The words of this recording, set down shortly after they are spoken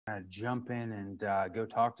of jump in and go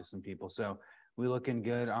talk to some people. So we looking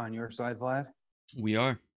good on your side, Vlad? We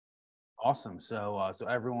are. Awesome. So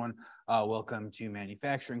everyone, welcome to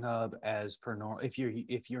Manufacturing Hub. As per normal, if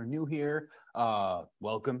you're new here,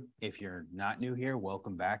 welcome. If you're not new here,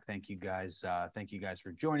 welcome back. Thank you guys. Thank you guys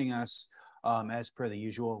for joining us. As per the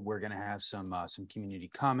usual, we're gonna have some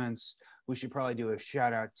community comments. We should probably do a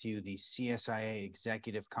shout out to the CSIA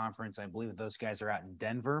Executive Conference. I believe those guys are out in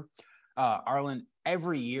Denver. Arlen,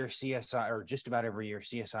 every year CSI, or just about every year,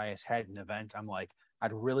 CSI has had an event. I'm like,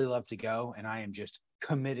 I'd really love to go, and I am just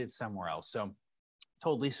committed somewhere else. So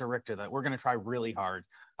told Lisa Richter that we're going to try really hard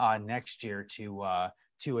next year to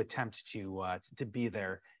attempt to be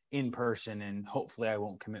there in person, and hopefully I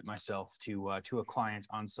won't commit myself to a client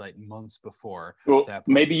on site months before well, that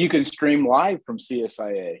point. Maybe you can stream live from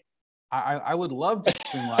CSIA. I would love to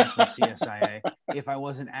stream live from CSIA. If I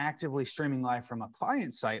wasn't actively streaming live from a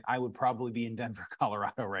client site, I would probably be in Denver,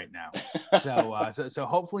 Colorado right now. So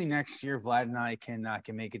hopefully next year, Vlad and I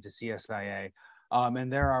can make it to CSIA.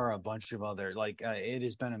 And there are a bunch of other, it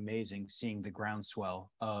has been amazing seeing the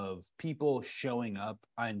groundswell of people showing up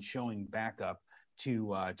and showing back up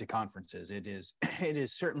to conferences. It is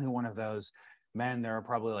certainly one of those. Man, there are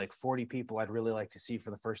probably like 40 people I'd really like to see for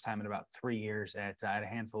the first time in about 3 years at a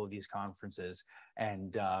handful of these conferences,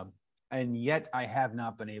 and yet I have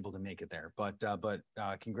not been able to make it there. But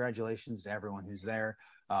congratulations to everyone who's there.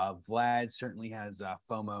 Vlad certainly has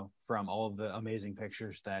FOMO from all of the amazing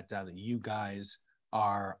pictures that you guys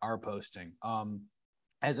are posting.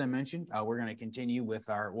 As I mentioned, we're going to continue with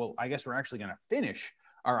I guess we're actually going to finish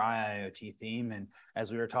our IIoT theme. And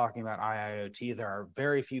as we were talking about IIoT, there are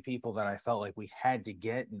very few people that I felt like we had to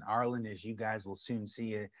get. And Arlen, as you guys will soon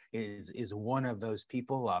see, is one of those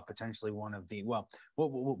people, potentially one of the,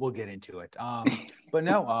 we'll get into it. But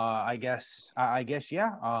no, I guess,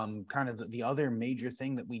 yeah. Kind of the other major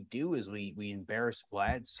thing that we do is we embarrass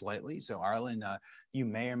Vlad slightly. So Arlen, you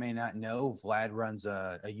may or may not know, Vlad runs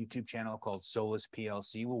a YouTube channel called Solus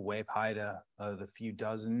PLC. We'll wave hi to the few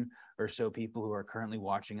dozen or so people who are currently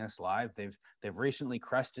watching us live. They've recently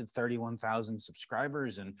crested 31,000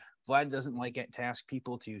 subscribers, and Vlad doesn't like to ask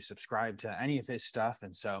people to subscribe to any of his stuff,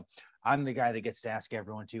 and so I'm the guy that gets to ask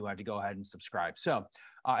everyone to go ahead and subscribe. So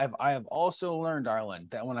I have also learned, Arlen,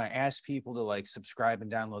 that when I ask people to subscribe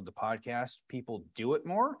and download the podcast, people do it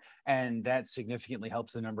more, and that significantly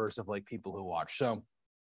helps the numbers of people who watch. So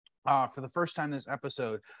for the first time this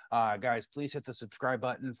episode, guys, please hit the subscribe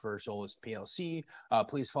button for Solus PLC.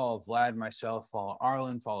 Please follow Vlad, myself, follow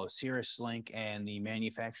Arlen, follow Cirrus Link and the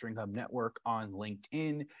Manufacturing Hub Network on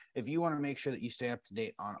LinkedIn. If you want to make sure that you stay up to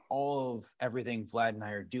date on all of everything Vlad and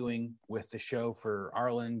I are doing with the show for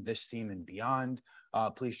Arlen, this theme, and beyond,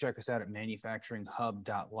 please check us out at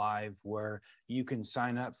manufacturinghub.live, where you can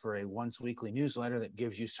sign up for a once weekly newsletter that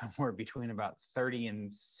gives you somewhere between about 30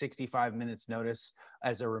 and 65 minutes notice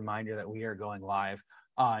as a reminder that we are going live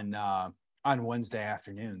on Wednesday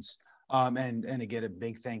afternoons. And again, a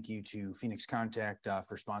big thank you to Phoenix Contact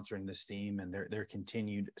for sponsoring this theme and their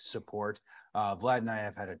continued support. Vlad and I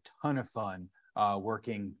have had a ton of fun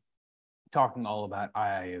talking all about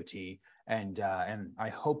IIoT. And I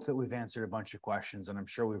hope that we've answered a bunch of questions, and I'm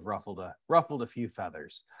sure we've ruffled a few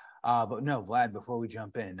feathers. But no, Vlad, before we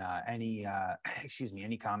jump in, any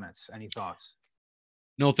comments, any thoughts?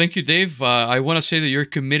 No, thank you, Dave. I want to say that you're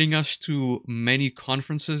committing us to many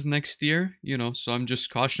conferences next year. So I'm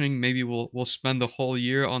just cautioning. Maybe we'll spend the whole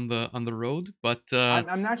year on the road. But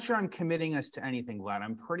I'm not sure I'm committing us to anything, Vlad.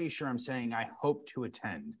 I'm pretty sure I'm saying I hope to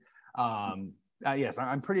attend. Yes,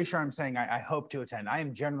 I'm pretty sure I'm saying I hope to attend. I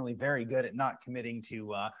am generally very good at not committing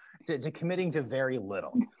to committing to very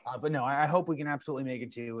little. But no, I hope we can absolutely make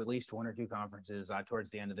it to at least 1 or 2 conferences towards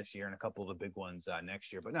the end of this year, and a couple of the big ones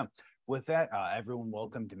next year. But no, with that, everyone,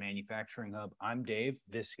 welcome to Manufacturing Hub. I'm Dave.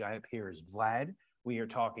 This guy up here is Vlad. We are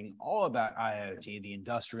talking all about IIoT, the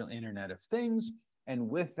Industrial Internet of Things. And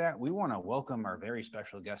with that, we want to welcome our very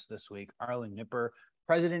special guest this week, Arlen Nipper,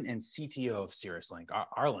 President and CTO of Cirrus Link.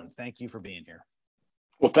 Arlen, thank you for being here.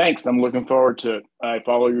 Well, thanks. I'm looking forward to it. I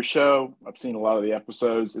follow your show. I've seen a lot of the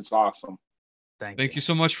episodes. It's awesome. Thank you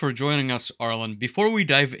so much for joining us, Arlen. Before we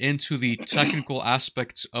dive into the technical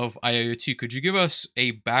aspects of IIoT, could you give us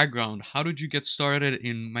a background? How did you get started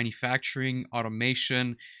in manufacturing,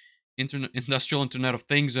 automation, industrial Internet of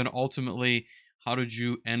Things, and ultimately, how did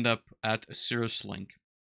you end up at Cirrus Link?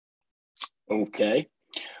 Okay.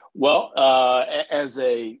 Well,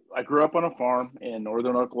 I grew up on a farm in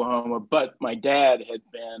northern Oklahoma, but my dad had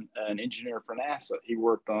been an engineer for NASA. He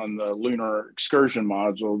worked on the lunar excursion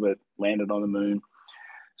module that landed on the moon.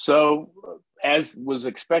 So as was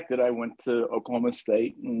expected, I went to Oklahoma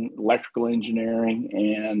State in electrical engineering,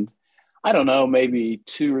 and I don't know, maybe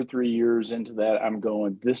 2 or 3 years into that, I'm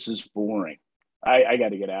going, this is boring. I got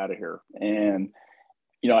to get out of here. And,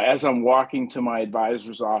 as I'm walking to my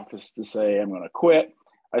advisor's office to say I'm going to quit,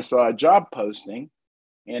 I saw a job posting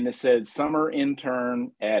and it said summer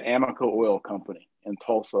intern at Amoco Oil Company in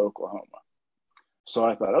Tulsa, Oklahoma. So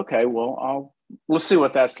I thought, okay, well, let's see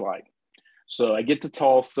what that's like. So I get to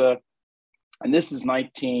Tulsa, and this is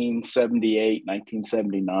 1978,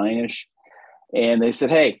 1979-ish. And they said,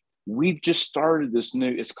 hey, we've just started this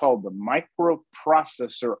it's called the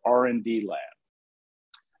Microprocessor R&D Lab.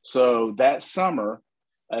 So that summer,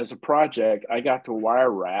 as a project, I got to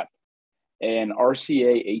wire wrap an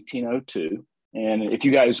RCA 1802. And if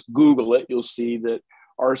you guys Google it, you'll see that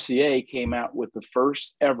RCA came out with the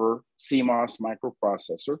first ever CMOS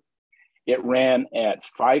microprocessor. It ran at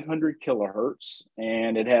 500 kilohertz,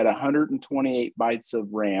 and it had 128 bytes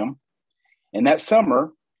of RAM. And that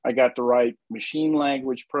summer, I got to write machine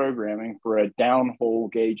language programming for a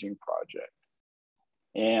downhole gauging project.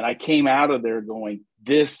 And I came out of there going,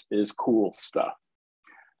 this is cool stuff.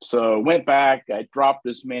 So went back, I dropped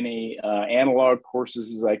as many analog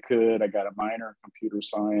courses as I could. I got a minor in computer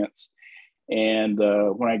science. And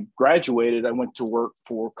when I graduated, I went to work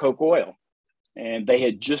for Coke Oil. And they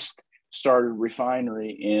had just started a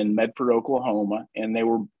refinery in Medford, Oklahoma, and they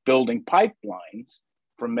were building pipelines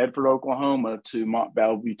from Medford, Oklahoma to Mont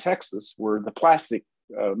Belvieu, Texas, where the plastic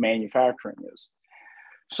manufacturing is.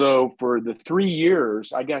 So for the 3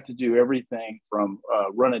 years, I got to do everything from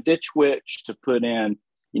run a ditch witch to put in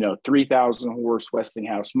 3,000 horse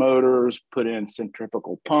Westinghouse motors, put in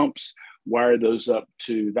centrifugal pumps, wire those up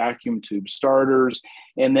to vacuum tube starters.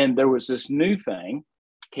 And then there was this new thing,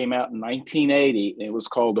 came out in 1980. It was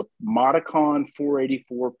called a Modicon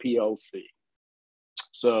 484 PLC.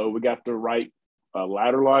 So we got to write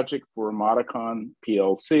ladder logic for a Modicon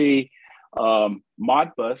PLC.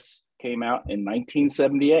 Modbus came out in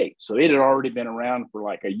 1978. So it had already been around for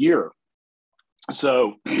like a year.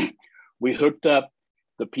 So we hooked up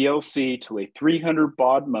the PLC to a 300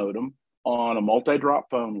 baud modem on a multi-drop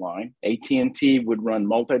phone line. AT&T would run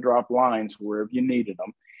multi-drop lines wherever you needed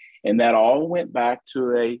them. And that all went back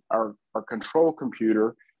to our control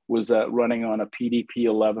computer was running on a PDP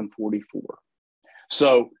 1144.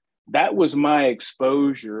 So that was my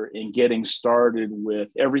exposure in getting started with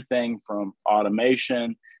everything from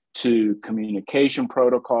automation to communication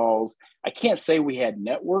protocols. I can't say we had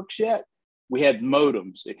networks yet. We had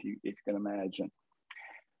modems, if you can imagine.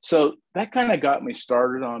 So that kind of got me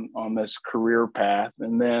started on this career path.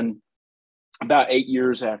 And then about 8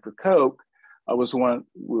 years after Coke, I was one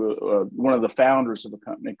of the founders of a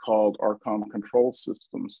company called Arcom Control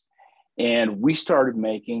Systems. And we started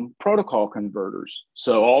making protocol converters.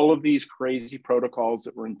 So all of these crazy protocols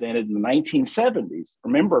that were invented in the 1970s,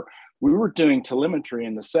 remember, we were doing telemetry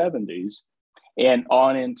in the 70s and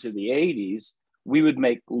on into the 80s, we would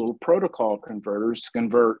make little protocol converters to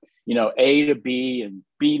convert, A to B and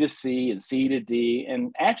B to C and C to D,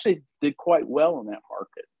 and actually did quite well in that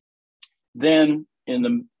market. Then in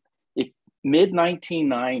the mid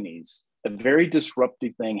 1990s, a very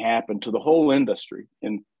disruptive thing happened to the whole industry,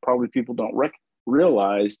 and probably people don't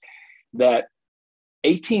realize that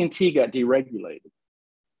AT&T got deregulated.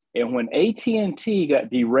 And when AT&T got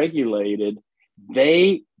deregulated,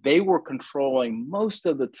 they were controlling most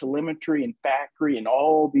of the telemetry and factory and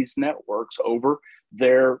all these networks over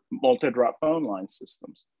their multi-drop phone line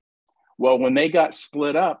systems. Well, when they got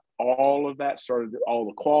split up, all of that all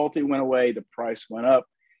the quality went away, the price went up.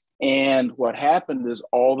 And what happened is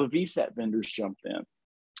all the VSAT vendors jumped in.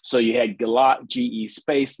 So you had Gilat, GE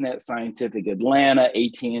SpaceNet, Scientific Atlanta,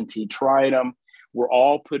 AT&T Tridem. We're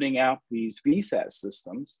all putting out these VSAT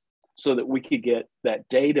systems so that we could get that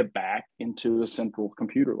data back into a central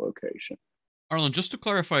computer location. Arlen, just to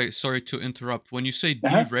clarify, sorry to interrupt. When you say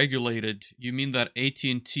deregulated, you mean that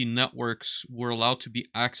AT&T networks were allowed to be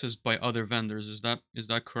accessed by other vendors. Is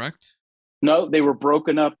that correct? No, they were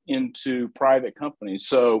broken up into private companies.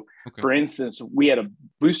 So, For instance, we had a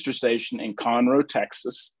booster station in Conroe,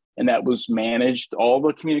 Texas, and that was managed. All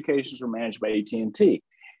the communications were managed by AT&T.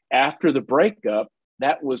 After the breakup,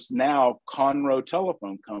 that was now Conroe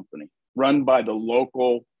Telephone Company, run by the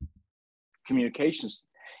local communications.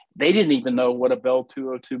 They didn't even know what a Bell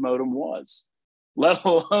 202 modem was, let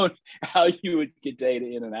alone how you would get data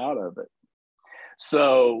in and out of it.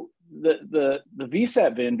 So the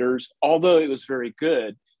VSAT vendors, although it was very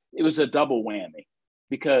good, it was a double whammy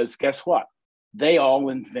because guess what? They all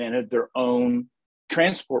invented their own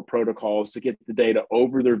transport protocols to get the data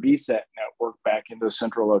over their VSAT network back into a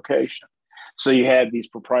central location. So you had these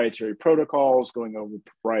proprietary protocols going over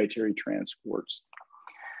proprietary transports.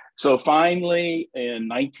 So finally, in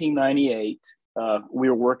 1998, we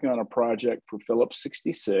were working on a project for Phillips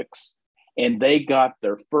 66, and they got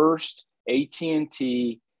their first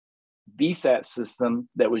AT&T VSAT system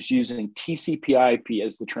that was using TCP/IP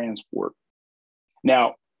as the transport.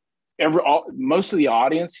 Now, most of the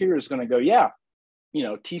audience here is going to go, yeah,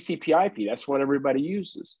 TCP/IP, that's what everybody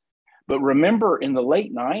uses. But remember, in the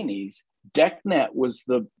late 90s, DECnet was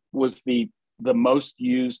the most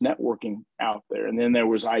used networking out there. And then there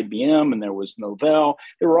was IBM and there was Novell.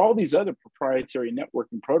 There were all these other proprietary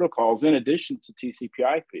networking protocols in addition to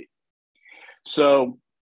TCP/IP. So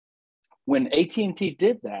when AT&T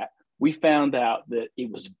did that, we found out that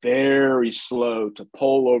it was very slow to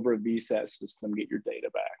pull over a VSAT system, get your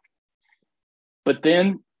data back. But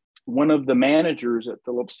then one of the managers at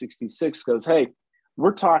Phillips 66 goes, hey,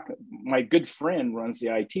 we're talking, my good friend runs the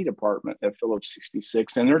IT department at Phillips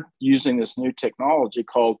 66, and they're using this new technology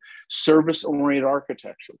called service-oriented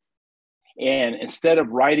architecture. And instead of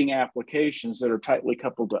writing applications that are tightly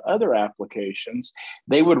coupled to other applications,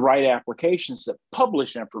 they would write applications that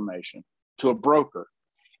publish information to a broker.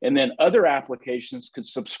 And then other applications could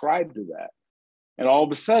subscribe to that. And all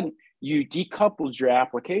of a sudden, you decoupled your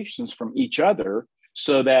applications from each other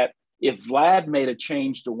so that if Vlad made a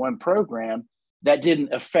change to one program, that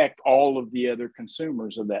didn't affect all of the other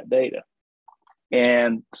consumers of that data.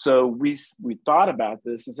 And so we thought about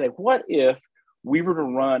this and say, what if we were to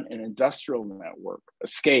run an industrial network, a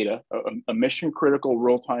SCADA, a mission critical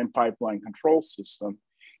real-time pipeline control system,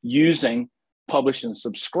 using publish and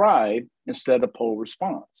subscribe instead of pull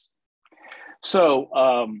response? So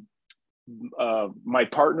my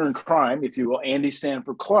partner in crime, if you will, Andy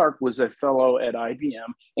Stanford Clark, was a fellow at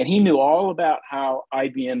IBM, and he knew all about how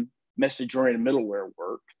IBM message-oriented middleware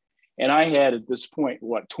worked. And I had at this point,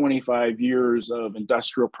 25 years of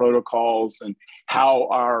industrial protocols and how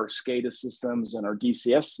our SCADA systems and our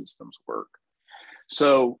DCS systems work.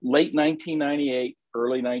 So late 1998,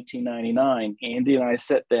 early 1999, Andy and I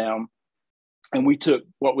sat down and we took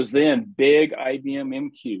what was then big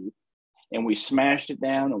IBM MQ, and we smashed it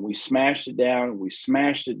down and we smashed it down and we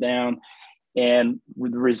smashed it down. And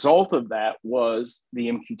the result of that was the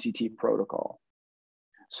MQTT protocol.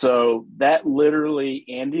 So that literally,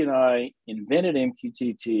 Andy and I invented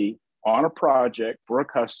MQTT on a project for a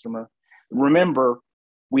customer. Remember,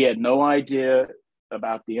 we had no idea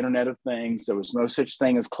about the Internet of Things. There was no such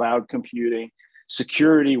thing as cloud computing.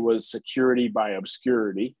 Security was security by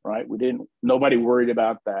obscurity, right? Nobody worried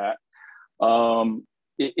about that.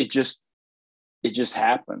 It just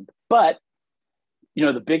happened. But,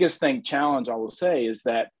 the biggest challenge I will say is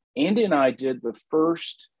that Andy and I did the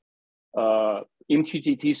first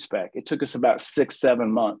MQTT spec. It took us about 6-7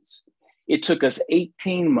 months. It took us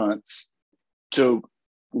 18 months to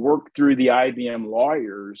work through the IBM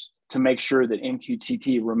lawyers to make sure that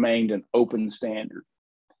MQTT remained an open standard.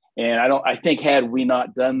 And I think had we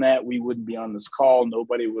not done that, we wouldn't be on this call.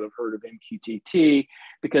 Nobody would have heard of MQTT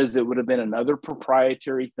because it would have been another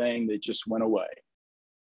proprietary thing that just went away.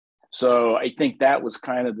 So I think that was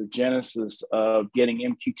kind of the genesis of getting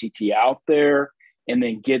MQTT out there, and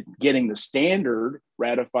then getting the standard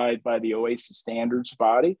ratified by the OASIS standards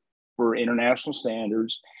body for international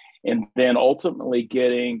standards, and then ultimately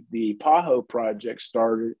getting the PAHO project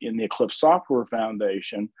started in the Eclipse Software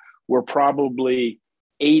Foundation, where probably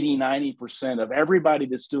 80-90% of everybody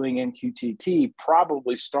that's doing MQTT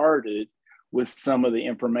probably started with some of the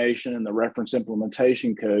information and the reference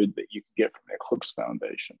implementation code that you can get from the Eclipse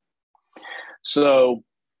Foundation. So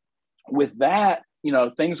with that,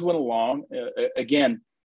 things went along. Again,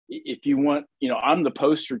 if you want, I'm the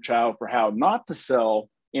poster child for how not to sell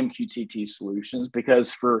MQTT solutions,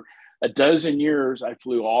 because for a dozen years, I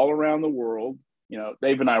flew all around the world.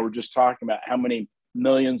 Dave and I were just talking about how many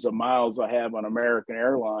millions of miles I have on American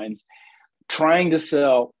Airlines, trying to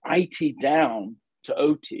sell IT down to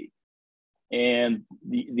OT. And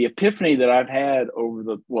the epiphany that I've had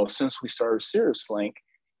since we started CirrusLink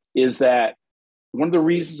is that one of the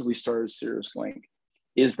reasons we started CirrusLink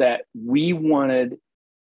is that we wanted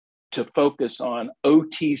to focus on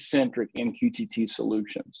OT-centric MQTT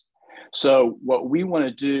solutions. So what we want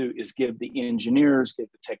to do is give the engineers, give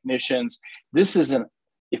the technicians,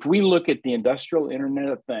 if we look at the industrial Internet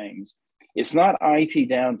of Things, it's not IT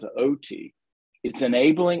down to OT. It's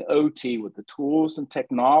enabling OT with the tools and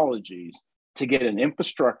technologies to get an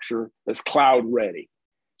infrastructure that's cloud ready.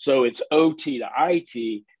 So it's OT to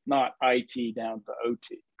IT, not IT down to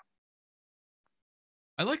OT.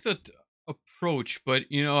 I like that approach, but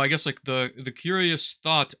I guess like the curious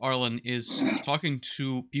thought, Arlen, is talking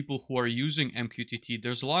to people who are using MQTT.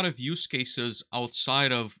 There's a lot of use cases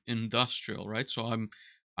outside of industrial, right? So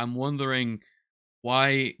I'm wondering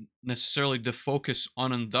why necessarily the focus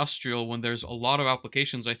on industrial when there's a lot of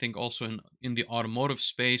applications, I think, also in the automotive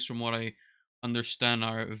space, from what I understand,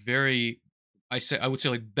 are very, I would say,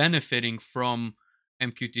 like benefiting from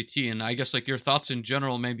MQTT. And I guess like your thoughts in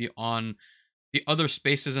general maybe on the other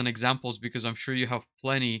spaces and examples, because I'm sure you have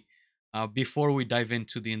plenty, before we dive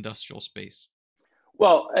into the industrial space.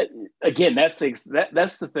 Well, again, that's the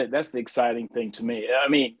thing. That's the exciting thing to me. I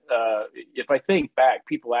mean, if I think back,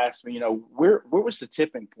 people ask me, where was the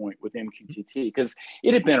tipping point with MQTT? Because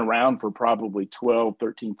it had been around for probably 12,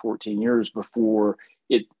 13, 14 years before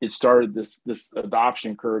it started this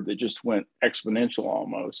adoption curve that just went exponential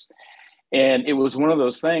almost. And it was one of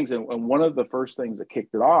those things. And one of the first things that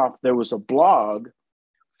kicked it off, there was a blog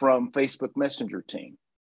from Facebook Messenger team.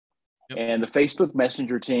 Yep. And the Facebook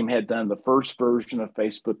Messenger team had done the first version of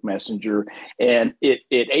Facebook Messenger, and it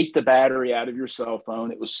ate the battery out of your cell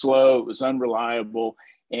phone. It was slow, it was unreliable,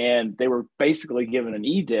 and they were basically given an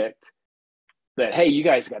edict that, hey, you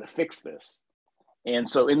guys got to fix this. And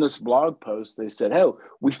so in this blog post, they said, oh,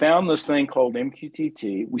 we found this thing called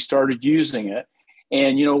MQTT. We started using it.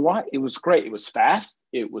 And you know what? It was great. It was fast.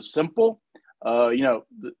 It was simple. The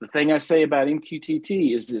thing I say about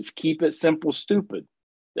MQTT is keep it simple, stupid.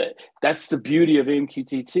 That's the beauty of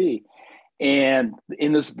MQTT. And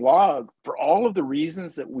in this blog, for all of the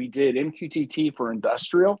reasons that we did MQTT for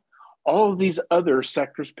industrial, all of these other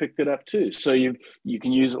sectors picked it up too. So you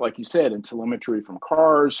can use it, like you said, in telemetry from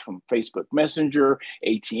cars, from Facebook Messenger,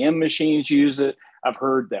 ATM machines use it. I've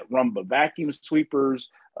heard that Roomba vacuum sweepers,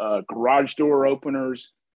 garage door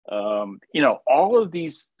openers, all of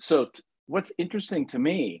these. So what's interesting to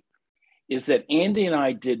me is that Andy and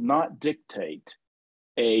I did not dictate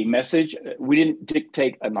a message. We didn't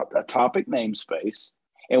dictate a topic namespace,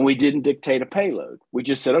 and we didn't dictate a payload. We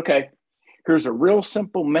just said, okay, here's a real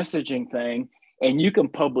simple messaging thing, and you can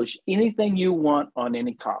publish anything you want on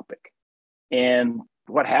any topic. And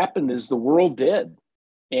what happened is the world did.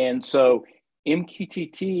 And so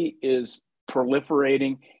MQTT is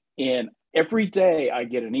proliferating, and every day I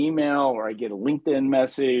get an email or I get a LinkedIn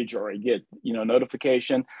message or I get,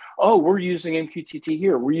 notification. Oh, we're using MQTT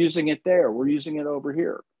here. We're using it there. We're using it over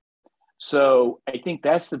here. So I think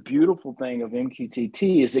that's the beautiful thing of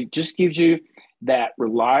MQTT is it just gives you that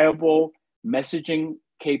reliable messaging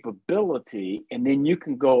capability, and then you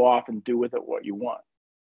can go off and do with it what you want.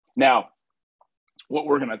 Now, what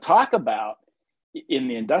we're going to talk about in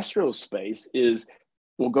the industrial space is,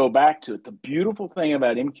 we'll go back to it. The beautiful thing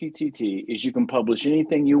about MQTT is you can publish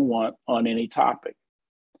anything you want on any topic.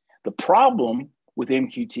 The problem with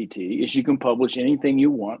MQTT is you can publish anything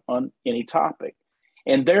you want on any topic.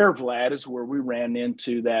 And there, Vlad, is where we ran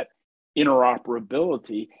into that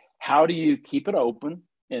interoperability. How do you keep it open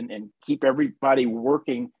and keep everybody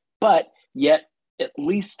working, but yet at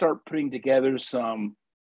least start putting together some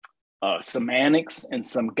semantics and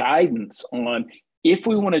some guidance on, if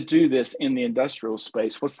we want to do this in the industrial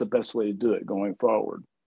space, what's the best way to do it going forward?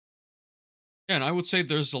 Yeah, and I would say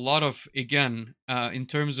there's a lot of, again, in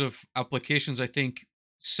terms of applications, I think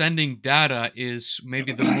sending data is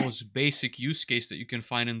maybe the most basic use case that you can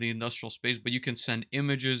find in the industrial space, but you can send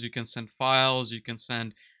images, you can send files, you can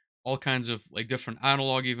send all kinds of like different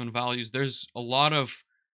analog even values. There's a lot of,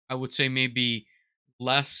 I would say, maybe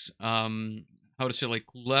less,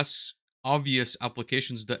 less obvious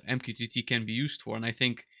applications that MQTT can be used for. And I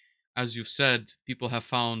think, as you've said, people have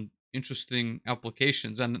found interesting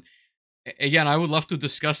applications. And again, I would love to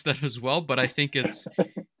discuss that as well, but I think it's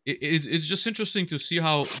just interesting to see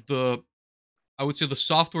how I would say the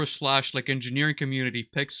software / like engineering community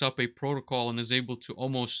picks up a protocol and is able to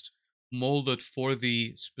almost mold it for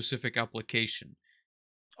the specific application.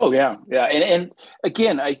 Oh yeah. And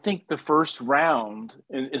again, I think the first round,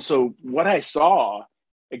 and so what I saw,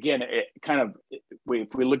 again, it kind of,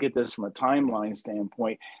 if we look at this from a timeline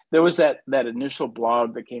standpoint, there was that initial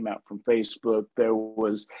blog that came out from Facebook. There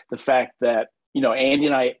was the fact that, Andy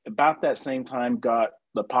and I, about that same time, got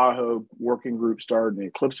the PAHO working group started, the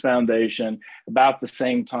Eclipse Foundation. About the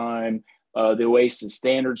same time, the OASIS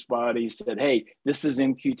standards body said, hey, this is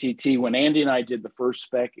MQTT. When Andy and I did the first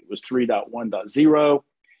spec, it was 3.1.0.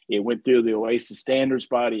 It went through the OASIS standards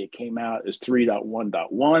body. It came out as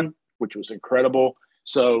 3.1.1, which was incredible.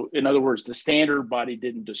 So in other words, the standard body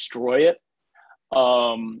didn't destroy it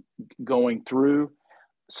going through.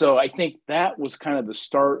 So I think that was kind of the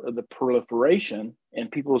start of the proliferation. And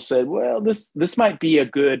people said, well, this might be a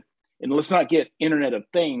good And let's not get Internet of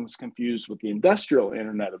Things confused with the industrial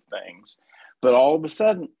Internet of Things. But all of a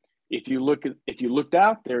sudden, if you looked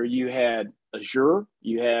out there, you had Azure,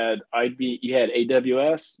 you had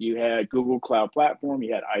AWS, you had Google Cloud Platform,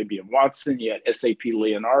 you had IBM Watson, you had SAP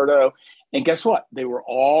Leonardo, and guess what? They were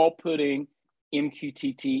all putting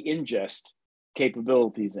MQTT ingest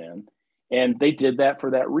capabilities in, and they did that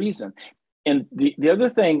for that reason. And the other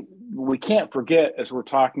thing we can't forget as we're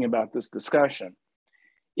talking about this discussion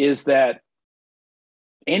is that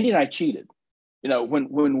Andy and I cheated. You know,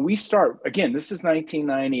 when we start, again, this is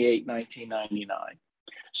 1998, 1999.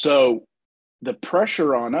 So the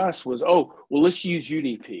pressure on us was, oh, well, let's use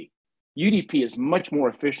UDP. UDP is much more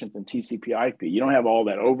efficient than TCP IP. You don't have all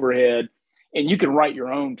that overhead, and you can write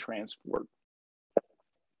your own transport.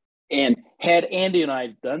 And had Andy and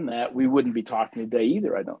I done that, we wouldn't be talking today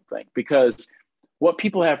either, I don't think, because what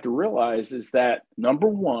people have to realize is that, number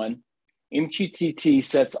one, MQTT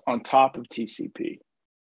sits on top of TCP.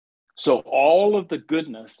 So all of the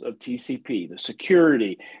goodness of TCP, the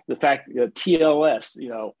security, the fact that TLS, you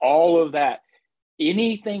know, all of that,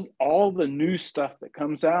 anything, all the new stuff that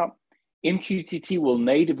comes out, MQTT will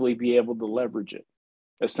natively be able to leverage it.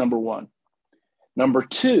 That's number one. Number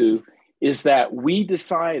two is that we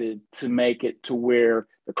decided to make it to where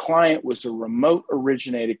the client was a remote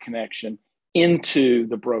originated connection into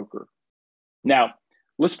the broker. Now,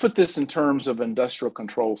 let's put this in terms of industrial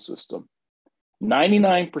control system.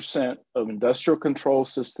 99% of industrial control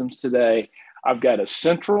systems today, I've got a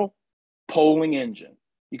central polling engine.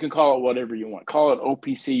 You can call it whatever you want. Call it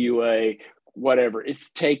OPC UA, whatever. It's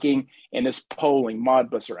taking and it's polling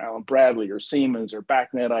Modbus or Allen Bradley or Siemens or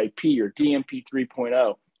BACnet IP or DMP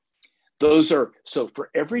 3.0. Those are, so for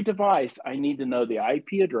every device, I need to know the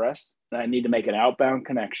IP address and I need to make an outbound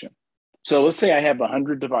connection. So let's say I have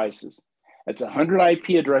 100 devices. That's 100 IP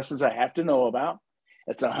addresses I have to know about.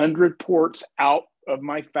 That's 100 ports out of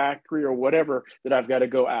my factory or whatever that I've got to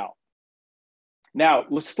go out. Now,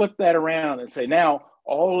 let's flip that around and say, now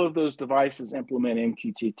all of those devices implement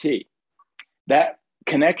MQTT. That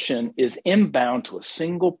connection is inbound to a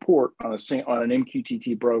single port on an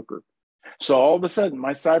MQTT broker. So all of a sudden,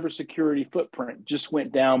 my cybersecurity footprint just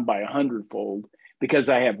went down by 100-fold because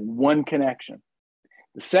I have one connection.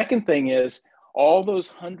 The second thing is all those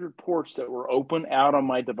 100 ports that were open out on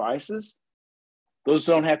my devices, those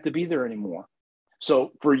don't have to be there anymore.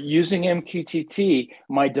 So for using MQTT,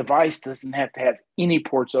 my device doesn't have to have any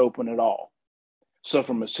ports open at all. So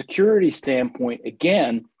from a security standpoint,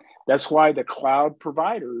 again, that's why the cloud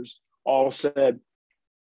providers all said,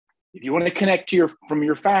 if you want to connect from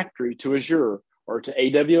your factory to Azure or to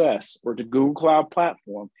AWS or to Google Cloud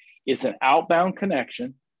Platform, it's an outbound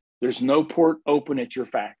connection. There's no port open at your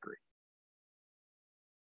factory.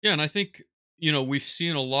 Yeah, and I think, you know, we've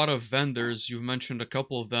seen a lot of vendors, you've mentioned a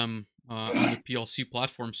couple of them on the PLC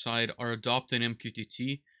platform side, are adopting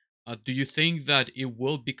MQTT. Do you think that it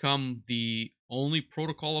will become the only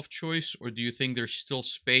protocol of choice, or do you think there's still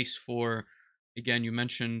space for, again, you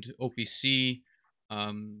mentioned OPC,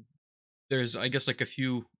 there's, I guess, like a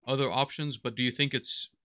few other options, but do you think it's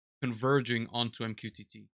converging onto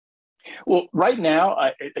MQTT? Well, right now,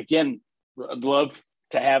 I'd love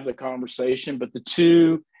to have the conversation, but the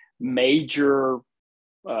two major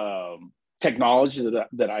technology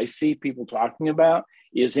that I see people talking about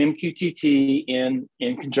is MQTT in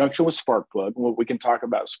conjunction with Sparkplug. Well, we can talk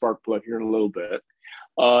about Sparkplug here in a little bit,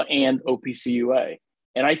 and OPC UA.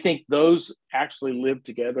 And I think those actually live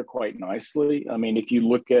together quite nicely. I mean, if you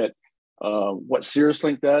look at what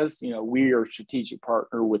CirrusLink does, you know, we are a strategic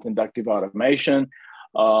partner with inductive automation.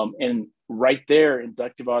 And right there,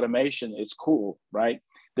 inductive automation, it's cool, right?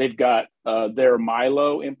 They've got their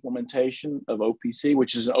Milo implementation of OPC,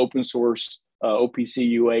 which is an open source OPC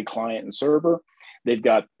UA client and server. They've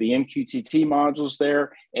got the MQTT modules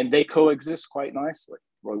there, and they coexist quite nicely.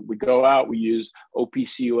 We go out, we use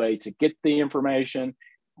OPC UA to get the information,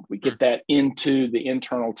 we get that into the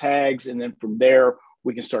internal tags, and then from there,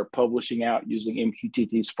 we can start publishing out using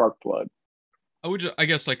MQTT Sparkplug. I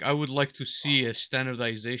guess, like, I would like to see a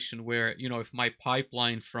standardization where, you know, if my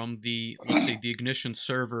pipeline from the, let's say, the Ignition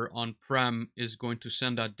server on-prem is going to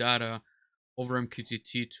send that data over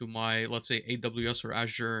MQTT to my, let's say, AWS or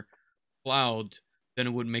Azure cloud, then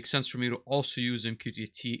it would make sense for me to also use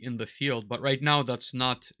MQTT in the field. But right now, that's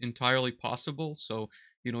not entirely possible. So,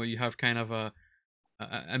 you know, you have kind of a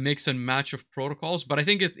mix and match of protocols. But I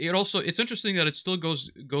think it's interesting that it still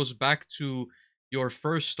goes back to your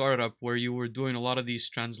first startup where you were doing a lot of these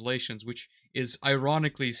translations, which is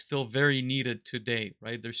ironically still very needed today,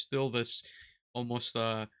 right? There's still this almost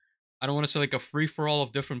I don't want to say like a free for all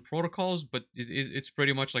of different protocols, but it's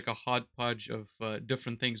pretty much like a hodgepodge of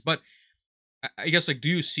different things. But I guess like, do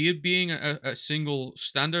you see it being a single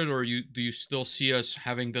standard, or do you still see us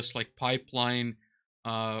having this like pipeline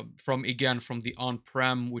from the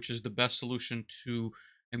on-prem, which is the best solution, to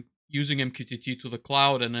using MQTT to the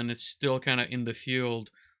cloud, and then it's still kind of in the field,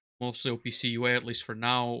 mostly OPC UA at least for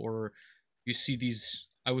now? Or you see these,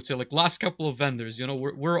 I would say, like last couple of vendors,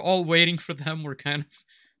 we're all waiting for them. We're kind of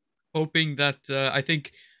hoping that I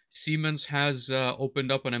think Siemens has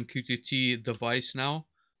opened up an MQTT device now.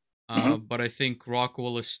 Mm-hmm. But I think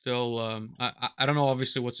Rockwell is still, I don't know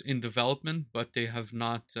obviously what's in development, but they have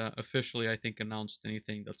not officially, I think, announced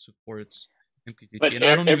anything that supports MQTT. But And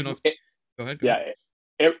I don't even know if, go ahead. yeah,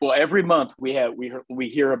 well, every month we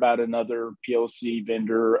hear about another PLC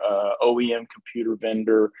vendor, OEM computer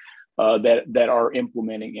vendor that are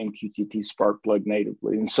implementing MQTT Sparkplug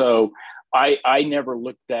natively. And so I never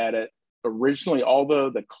looked at it originally, although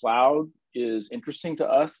the cloud is interesting to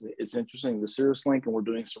us. It's interesting to CirrusLink, and we're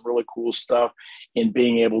doing some really cool stuff in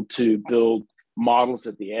being able to build models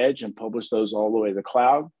at the edge and publish those all the way to the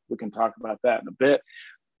cloud. We can talk about that in a bit.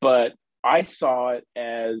 But I saw it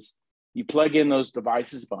as you plug in those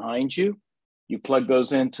devices behind you, you plug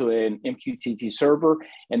those into an MQTT server,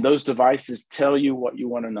 and those devices tell you what you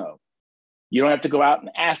want to know. You don't have to go out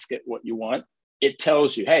and ask it what you want. It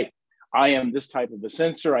tells you, hey, I am this type of a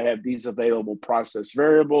sensor. I have these available process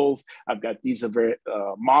variables. I've got these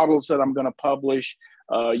models that I'm going to publish.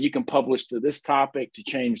 You can publish to this topic to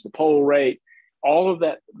change the poll rate. All of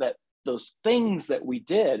those things that we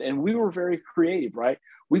did, and we were very creative, right?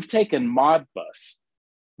 We've taken Modbus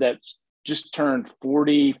that's just turned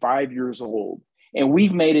 45 years old, and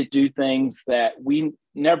we've made it do things that we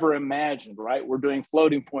never imagined, right? We're doing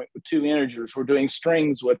floating point with 2 integers. We're doing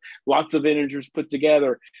strings with lots of integers put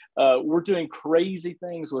together. We're doing crazy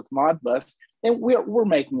things with Modbus, and we're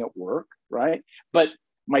making it work, right? But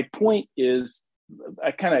my point is,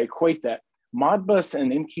 I kind of equate that Modbus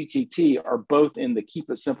and MQTT are both in the keep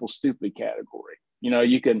it simple, stupid category.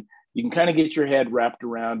 You can kind of get your head wrapped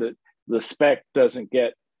around it. The spec doesn't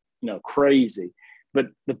get crazy, but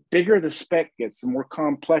the bigger the spec gets, the more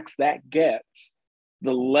complex that gets,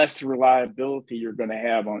 the less reliability you're going to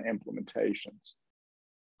have on implementations.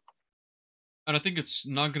 And I think it's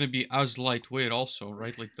not going to be as lightweight also,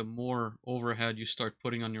 right? Like the more overhead you start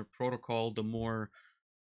putting on your protocol, the more,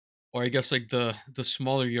 or I guess like the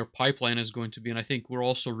smaller your pipeline is going to be. And I think we're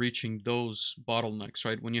also reaching those bottlenecks,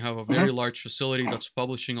 right? When you have a very large facility that's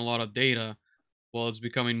publishing a lot of data, well, it's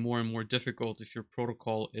becoming more and more difficult if your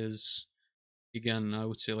protocol is, again, I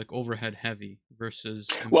would say like overhead heavy versus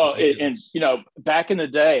well, back in the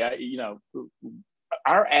day,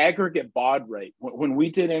 our aggregate baud rate when we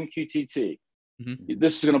did MQTT,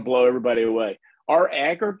 this is going to blow everybody away. Our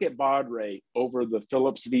aggregate baud rate over the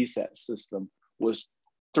Philips VSAT system was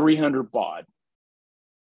 300 baud.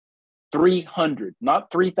 300,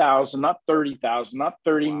 not 3,000, not 30,000, not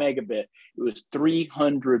 30 megabit. It was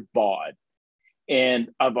 300 baud. And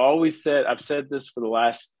I've said this for the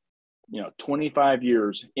last 25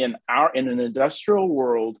 years. In an industrial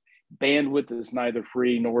world, bandwidth is neither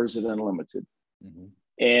free nor is it unlimited. Mm-hmm.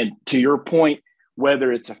 And to your point,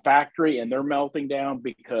 whether it's a factory and they're melting down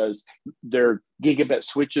because their gigabit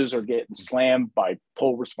switches are getting slammed by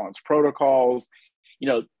poll response protocols,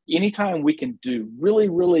 anytime we can do really,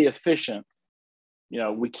 really efficient,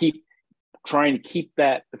 we keep trying to keep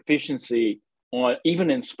that efficiency on.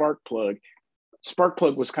 Even in Sparkplug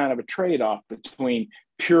was kind of a trade-off between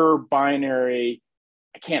pure binary,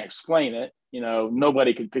 I can't explain it,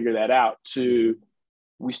 nobody could figure that out, to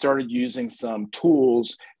we started using some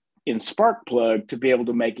tools in Sparkplug to be able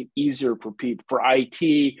to make it easier for people, for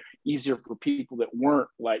IT, easier for people that weren't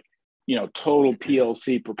like, total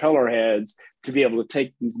PLC propeller heads, to be able to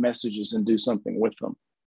take these messages and do something with them.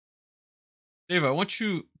 Dave, I want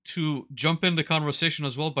you to jump in the conversation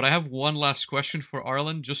as well, but I have one last question for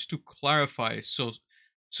Arlen, just to clarify. So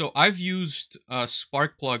I've used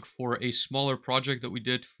Sparkplug for a smaller project that we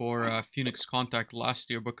did for Phoenix Contact last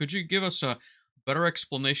year, but could you give us a better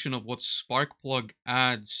explanation of what Sparkplug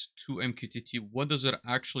adds to MQTT? What does it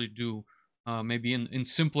actually do? Maybe in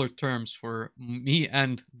simpler terms for me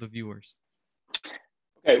and the viewers.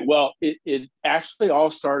 Okay, well, it actually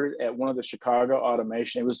all started at one of the Chicago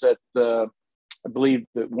automation. It was at I believe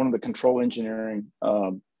that one of the control engineering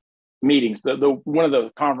meetings, the one of the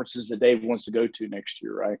conferences that Dave wants to go to next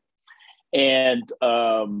year, right? And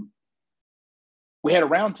we had a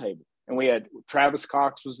roundtable, and we had Travis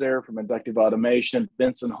Cox was there from Inductive Automation,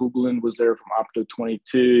 Vincent Hublin was there from Opto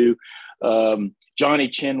 22, Johnny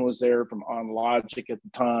Chin was there from OnLogic at the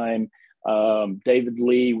time, David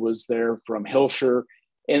Lee was there from Hilshire.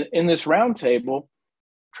 And in this roundtable,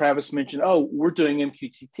 Travis mentioned, oh, we're doing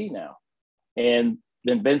MQTT now. And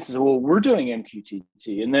then Ben says, well, we're doing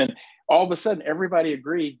MQTT. And then all of a sudden, everybody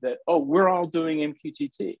agreed that, oh, we're all doing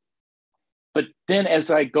MQTT. But then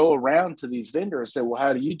as I go around to these vendors, I say, well,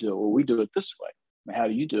 how do you do it? Well, we do it this way. How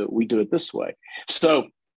do you do it? We do it this way. So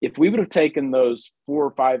if we would have taken those 4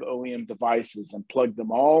 or 5 OEM devices and plugged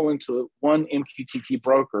them all into one MQTT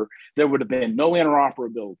broker, there would have been no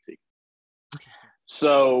interoperability.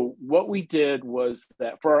 So what we did was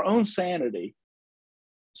that for our own sanity,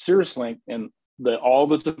 SiriusLink and all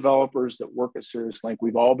the developers that work at SiriusLink,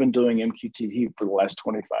 we've all been doing MQTT for the last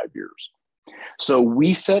 25 years. So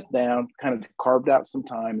we sat down, kind of carved out some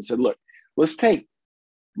time and said, look, let's take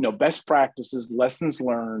best practices, lessons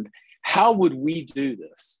learned. How would we do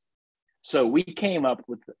this? So we came up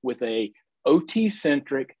with a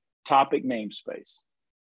OT-centric topic namespace.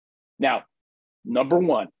 Now, number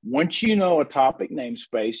one, once you know a topic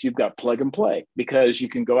namespace, you've got plug and play, because you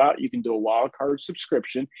can go out, you can do a wildcard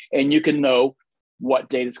subscription, and you can know what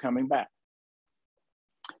data is coming back.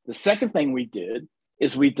 The second thing we did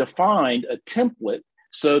is we defined a template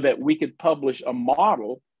so that we could publish a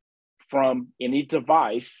model from any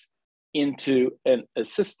device into a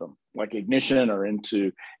system like Ignition, or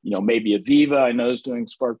into, maybe Aviva, I know is doing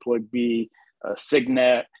Sparkplug B,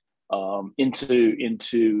 Signet,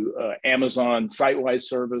 into Amazon site-wide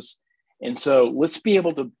service. And so let's be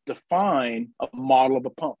able to define a model of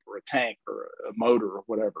a pump or a tank or a motor or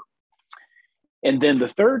whatever. And then the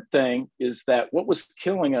third thing is that what was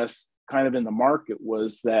killing us kind of in the market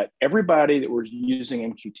was that everybody that was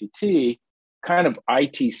using MQTT, kind of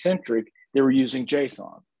IT-centric, they were using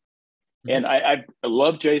JSON. And I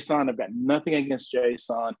love JSON. I've got nothing against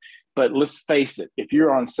JSON. But let's face it, if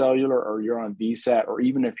you're on cellular or you're on VSAT, or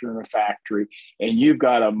even if you're in a factory and you've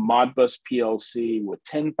got a Modbus PLC with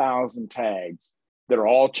 10,000 tags that are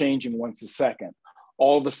all changing once a second,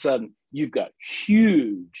 all of a sudden you've got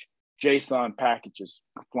huge JSON packages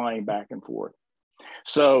flying back and forth.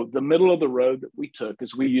 So the middle of the road that we took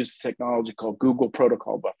is we used a technology called Google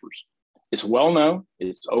Protocol Buffers. It's well known,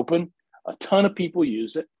 it's open, a ton of people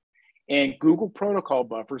use it. And Google Protocol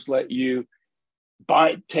Buffers let you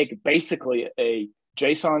take basically a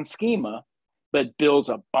JSON schema, but builds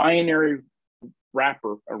a binary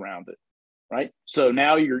wrapper around it, right? So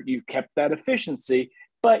now you've kept that efficiency,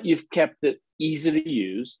 but you've kept it easy to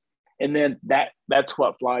use. And then that's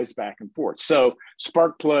what flies back and forth. So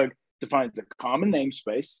Sparkplug defines a common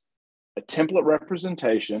namespace, a template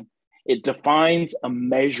representation. It defines a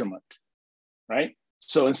measurement, right?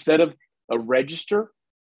 So instead of a register,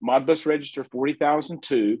 Modbus register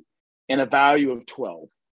 40,002 and a value of 12.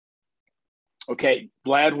 Okay,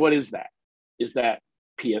 Vlad, what is that? Is that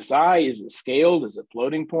PSI? Is it scaled? Is it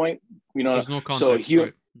floating point? There's no context. So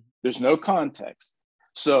right? There's no context.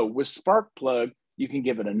 So with Sparkplug, you can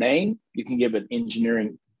give it a name, you can give it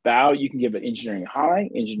engineering value, you can give it engineering high,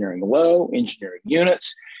 engineering low, engineering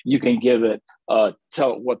units. You can give it,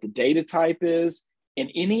 tell it what the data type is,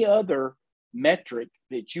 and any other metric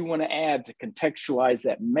that you want to add to contextualize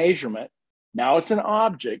that measurement. Now it's an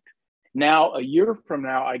object. Now, a year from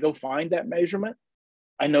now, I go find that measurement.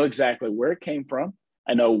 I know exactly where it came from.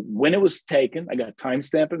 I know when it was taken. I got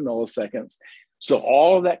timestamp in milliseconds. So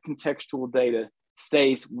all of that contextual data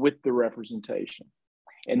stays with the representation.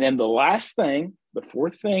 And then the last thing, the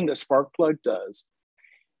fourth thing that Sparkplug does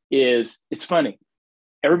is, it's funny.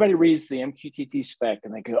 Everybody reads the MQTT spec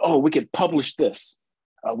and they go, oh, we could publish this.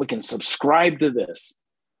 We can subscribe to this.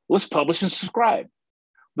 Let's publish and subscribe.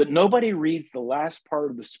 But nobody reads the last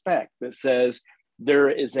part of the spec that says there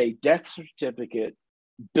is a death certificate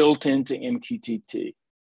built into MQTT.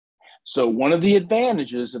 So one of the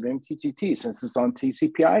advantages of MQTT, since it's on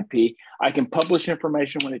TCP/IP, I can publish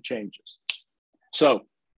information when it changes. So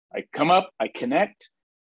I come up, I connect.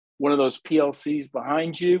 One of those PLCs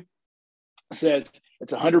behind you says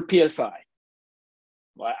it's 100 PSI.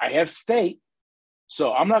 Well, I have state.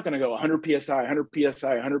 So I'm not going to go 100 PSI, 100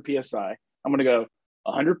 PSI, 100 PSI. I'm going to go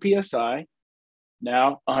 100 PSI,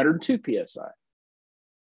 now 102 PSI.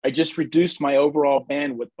 I just reduced my overall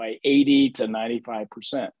bandwidth by 80 to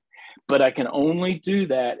 95%. But I can only do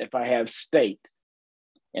that if I have state.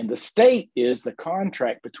 And the state is the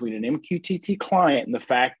contract between an MQTT client and the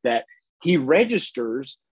fact that he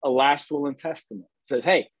registers a last will and testament. It says,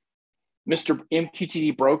 hey, Mr.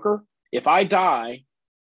 MQTT broker, if I die,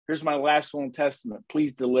 here's my last will and testament.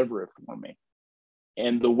 Please deliver it for me.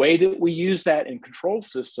 And the way that we use that in control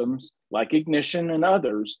systems like Ignition and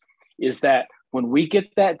others is that when we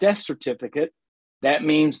get that death certificate, that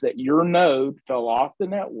means that your node fell off the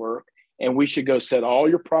network and we should go set all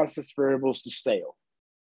your process variables to stale.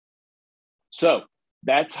 So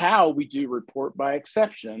that's how we do report by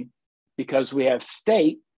exception, because we have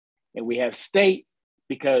state, and we have state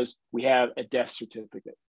because we have a death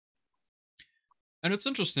certificate. And it's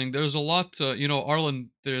interesting. There's a lot,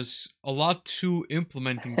 Arlen, there's a lot to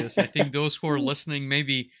implementing this. I think those who are listening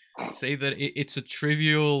maybe say that it's a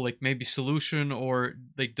trivial, like maybe solution or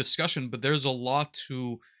like discussion, but there's a lot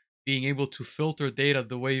to being able to filter data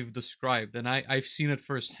the way you've described. And I've seen it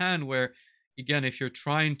firsthand where, again, if you're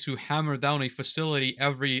trying to hammer down a facility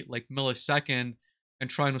every like millisecond and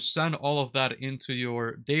trying to send all of that into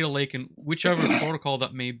your data lake and whichever protocol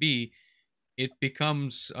that may be, it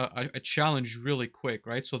becomes a challenge really quick,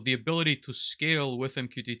 right? So the ability to scale with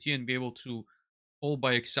MQTT and be able to pull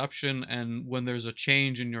by exception, and when there's a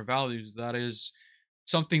change in your values, that is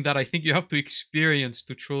something that I think you have to experience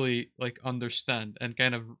to truly like understand. And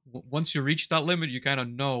kind of once you reach that limit, you kind of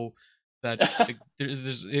know that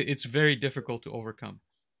it's very difficult to overcome.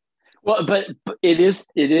 Well, but it is.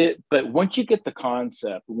 But once you get the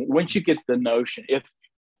concept, once you get the notion,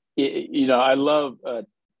 I love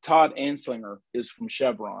Todd Anslinger is from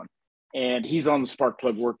Chevron, and he's on the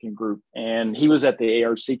Sparkplug Working Group, and he was at the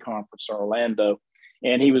ARC conference in Orlando,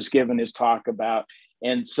 and he was giving his talk about,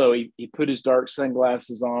 and so he put his dark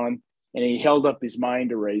sunglasses on, and he held up his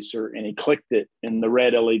mind eraser, and he clicked it, and the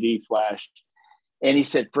red LED flashed, and he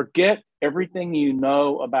said, "Forget everything you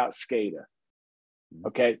know about SCADA,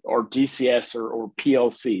 okay, or DCS or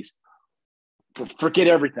PLCs. Forget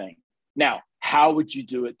everything. Now, how would you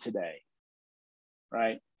do it today?"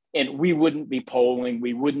 Right? And we wouldn't be polling.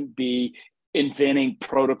 We wouldn't be inventing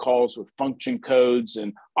protocols with function codes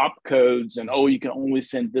and opcodes and, you can only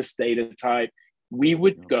send this data type. We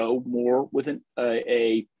would go more with in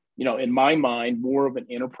my mind, more of an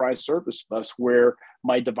enterprise service bus where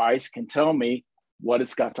my device can tell me what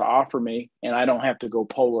it's got to offer me, and I don't have to go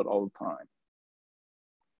poll it all the time.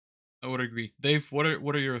 I would agree. Dave, what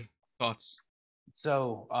are your thoughts?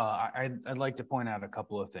 So I'd like to point out a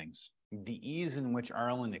couple of things. The ease in which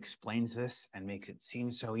Arlen explains this and makes it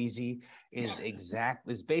seem so easy is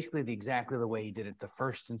basically exactly the way he did it the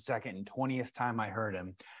first and second and 20th time I heard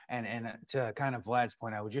him. And to kind of Vlad's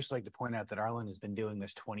point, I would just like to point out that Arlen has been doing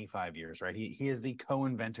this 25 years, right? He is the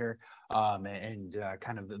co-inventor and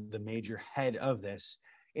kind of the major head of this.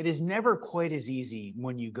 It is never quite as easy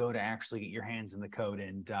when you go to actually get your hands in the code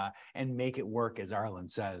and make it work, as Arlen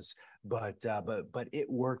says. But it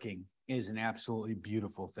working is an absolutely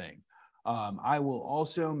beautiful thing. I will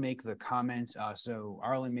also make the comment. So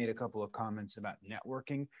Arlen made a couple of comments about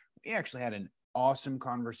networking. We actually had an awesome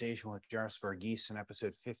conversation with Jarvis Verghese in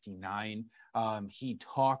episode 59. He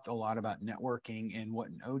talked a lot about networking and what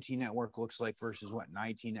an OT network looks like versus what an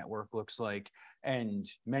IT network looks like, and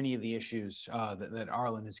many of the issues that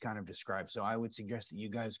Arlen has kind of described. So I would suggest that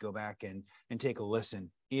you guys go back and take a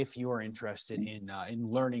listen if you are interested in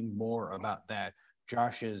learning more about that.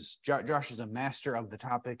 Josh is a master of the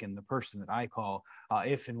topic and the person that I call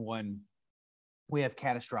if and when we have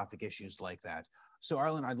catastrophic issues like that. So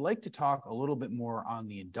Arlen, I'd like to talk a little bit more on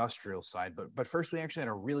the industrial side, but first we actually had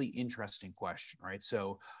a really interesting question, right?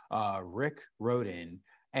 So Rick wrote in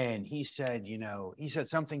and he said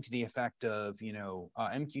something to the effect of,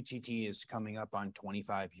 MQTT is coming up on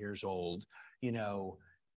 25 years old,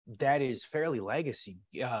 that is fairly legacy,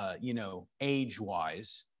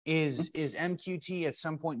 age-wise. Is MQT at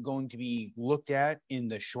some point going to be looked at in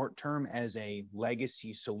the short term as a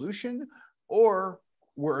legacy solution, or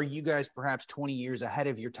were you guys perhaps 20 years ahead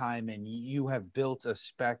of your time and you have built a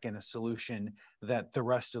spec and a solution that the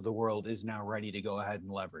rest of the world is now ready to go ahead and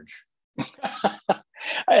leverage?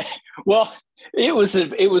 Well, it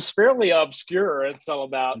was fairly obscure until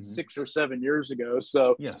about 6 or 7 years ago.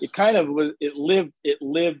 So yes. It kind of was. It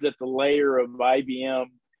lived at the layer of IBM,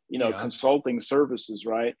 consulting services,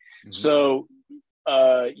 right? Mm-hmm. So,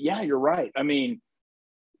 you're right. I mean,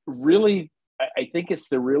 really, I think it's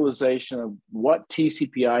the realization of what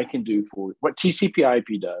TCP/IP can do what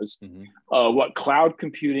TCP/IP does, what cloud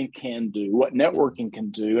computing can do, what networking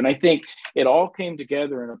can do. And I think it all came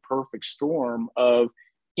together in a perfect storm of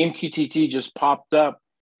MQTT just popped up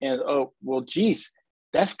and, geez,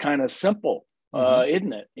 that's kind of simple,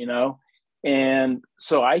 isn't it? And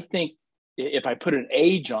so I think if I put an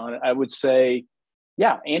age on it, I would say,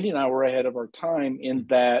 yeah, Andy and I were ahead of our time in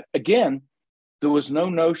that, again, there was no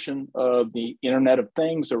notion of the Internet of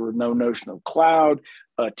Things. There was no notion of cloud.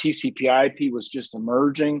 TCP/IP was just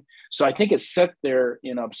emerging. So I think it sat there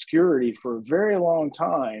in obscurity for a very long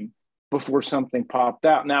time before something popped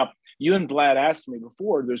out. Now, you and Vlad asked me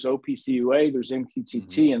before, there's OPC UA, there's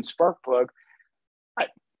MQTT and Sparkplug.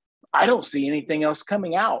 I don't see anything else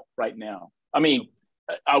coming out right now. I mean,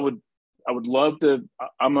 I would love to.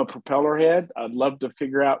 I'm a propeller head. I'd love to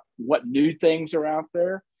figure out what new things are out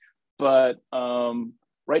there, but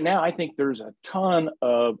right now I think there's a ton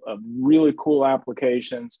of really cool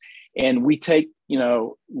applications, and we take, you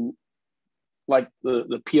know, like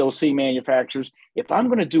the PLC manufacturers. If I'm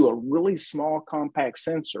going to do a really small compact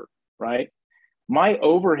sensor, right? My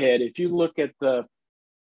overhead, if you look at the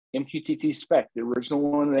MQTT spec, the original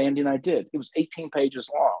one that Andy and I did, it was 18 pages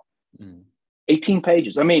long. 18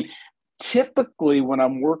 pages. I mean, typically when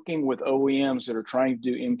I'm working with OEMs that are trying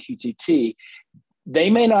to do MQTT, they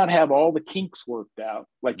may not have all the kinks worked out,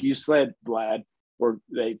 like you said, Vlad,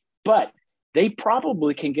 but they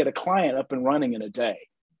probably can get a client up and running in a day.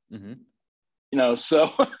 You know,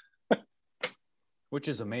 so which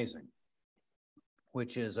is amazing.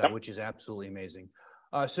 Which is absolutely amazing.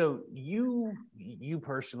 So you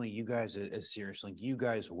personally, you guys as SiriusLink, you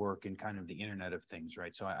guys work in kind of the Internet of Things,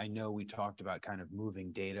 right? So I know we talked about kind of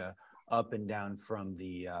moving data up and down from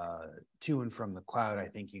the to and from the cloud. I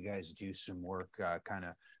think you guys do some work kind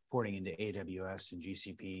of porting into AWS and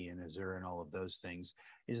GCP and Azure and all of those things.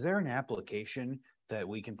 Is there an application that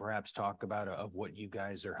we can perhaps talk about of what you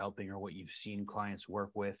guys are helping or what you've seen clients work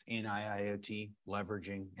with in IIoT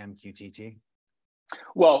leveraging MQTT?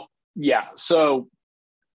 Well, yeah. So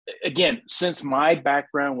again, since my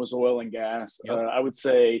background was oil and gas, I would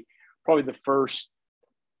say probably the first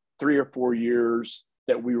 3 or 4 years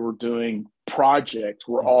that we were doing projects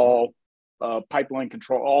were all pipeline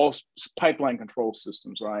control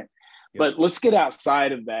systems, right? But let's get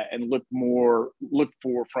outside of that and look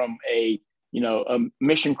for from a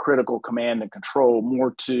mission critical command and control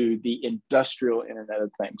more to the industrial Internet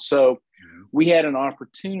of Things. So we had an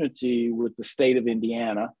opportunity with the state of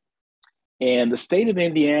Indiana, and the state of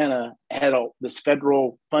Indiana had this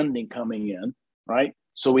federal funding coming in, right?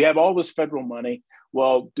 So we have all this federal money.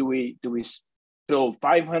 Well, do we build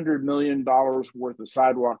 $500 million worth of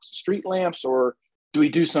sidewalks and street lamps, or do we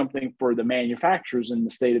do something for the manufacturers in the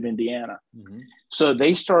state of Indiana? So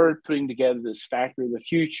they started putting together this Factory of the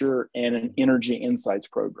Future and an Energy Insights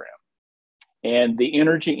program. And the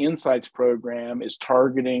Energy Insights program is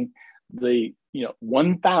targeting the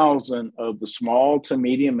 1,000 of the small to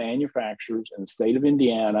medium manufacturers in the state of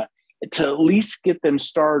Indiana to at least get them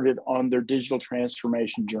started on their digital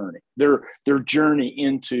transformation journey, their journey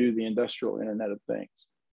into the industrial Internet of Things.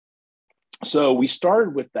 So we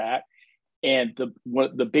started with that. And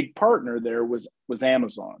the big partner there was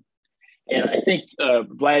Amazon. And I think,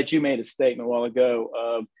 Vlad, you made a statement a while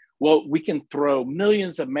ago, well, we can throw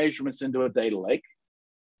millions of measurements into a data lake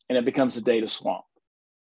and it becomes a data swamp.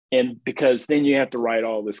 And because then you have to write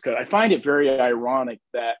all this code. I find it very ironic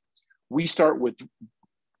that we start with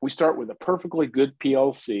a perfectly good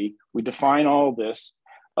PLC. We define all this.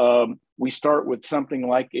 We start with something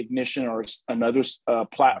like Ignition or another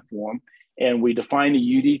platform. And we define a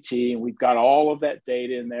UDT, and we've got all of that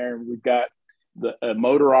data in there. And we've got the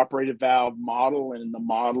motor operated valve model. And in the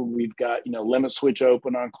model, we've got, limit switch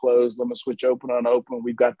open on close, limit switch open on open.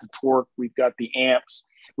 We've got the torque, we've got the amps,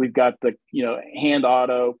 we've got the, hand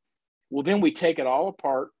auto. Well, then we take it all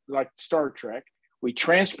apart like Star Trek. We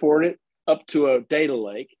transport it up to a data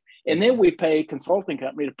lake, and then we pay a consulting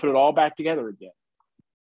company to put it all back together again.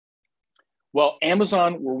 Well,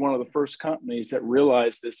 Amazon were one of the first companies that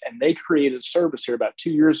realized this, and they created a service here about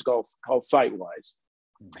 2 years ago called SiteWise.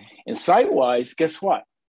 And SiteWise, guess what?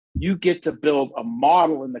 You get to build a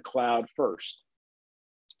model in the cloud first.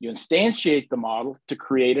 You instantiate the model to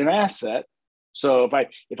create an asset. So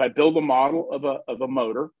if I build a model of a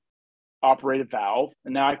motor operated valve,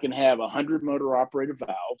 and now I can have 100 motor operated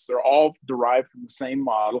valves. They're all derived from the same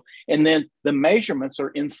model. And then the measurements are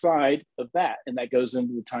inside of that, and that goes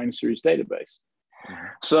into the time series database.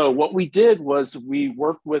 So what we did was we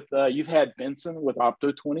worked with, you've had Benson with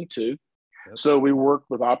Opto22. So we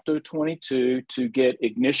worked with Opto22 to get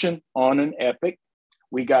Ignition on an Epic.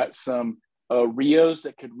 We got some Rios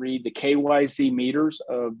that could read the KYZ meters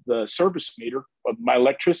of the service meter of my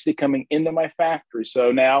electricity coming into my factory.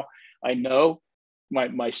 So now I know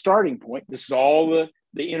my starting point. This is all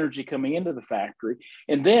the energy coming into the factory.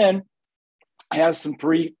 And then have some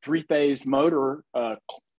three-phase motor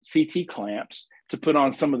CT clamps to put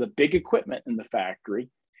on some of the big equipment in the factory.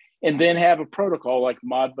 And then have a protocol like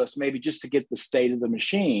Modbus, maybe just to get the state of the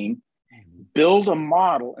machine, build a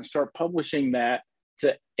model and start publishing that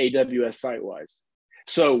to AWS SiteWise.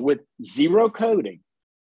 So with zero coding,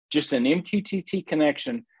 just an MQTT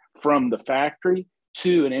connection from the factory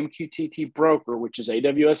to an MQTT broker, which is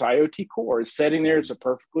AWS IoT Core, it's sitting there. It's a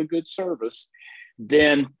perfectly good service.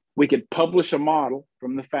 Then we could publish a model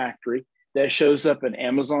from the factory, that shows up in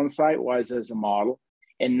Amazon site-wise as a model.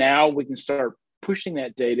 And now we can start pushing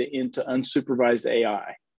that data into unsupervised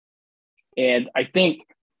AI. And I think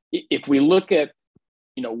if we look at,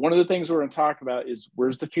 one of the things we're going to talk about is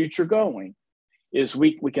where's the future going, is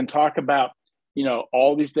we can talk about,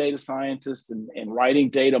 all these data scientists and writing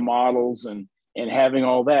data models and having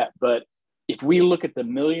all that. But if we look at the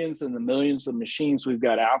millions and the millions of machines we've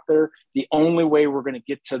got out there, the only way we're going to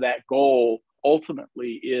get to that goal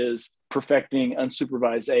ultimately is perfecting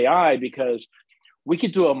unsupervised AI, because we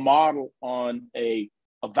could do a model on a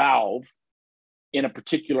valve in a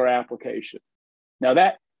particular application. Now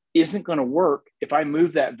that isn't going to work if I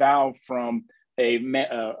move that valve from a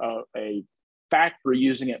factory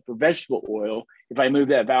using it for vegetable oil, if I move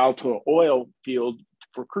that valve to an oil field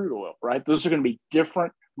for crude oil, right? Those are going to be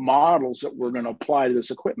different models that we're going to apply to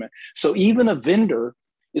this equipment. So even a vendor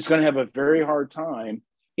is going to have a very hard time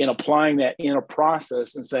in applying that in a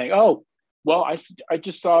process and saying, oh, well, I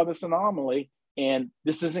just saw this anomaly and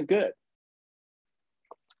this isn't good.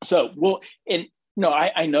 So,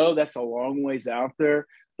 I know that's a long ways out there,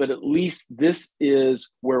 but at least this is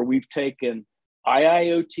where we've taken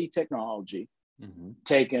IIoT technology,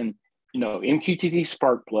 taken, MQTT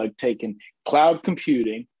spark plug, taken cloud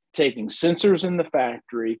computing, taking sensors in the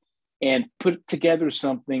factory, and put together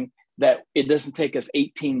something that it doesn't take us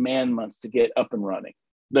 18 man months to get up and running.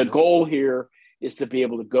 The goal here is to be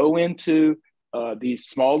able to go into these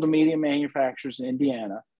small to medium manufacturers in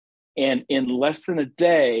Indiana, and in less than a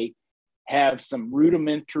day, have some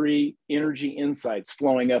rudimentary energy insights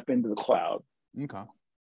flowing up into the cloud. Okay.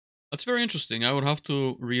 That's very interesting. I would have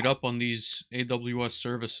to read up on these AWS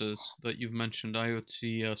services that you've mentioned,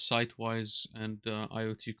 IoT Sitewise and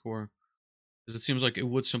IoT Core, because it seems like it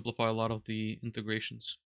would simplify a lot of the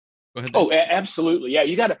integrations. Go ahead, Dave. Oh, absolutely. Yeah,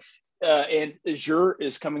 you got to. And Azure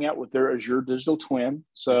is coming out with their Azure Digital Twin.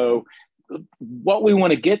 So what we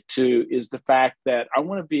want to get to is the fact that I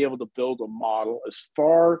want to be able to build a model as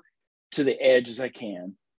far to the edge as I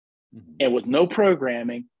can, and with no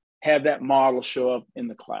programming, have that model show up in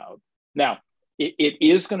the cloud. Now, it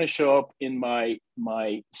is going to show up in my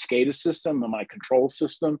SCADA system and my control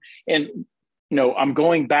system. And, I'm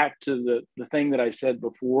going back to the thing that I said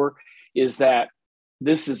before, is that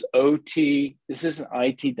this is OT. This isn't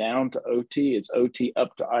IT down to OT. It's OT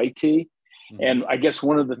up to IT. And I guess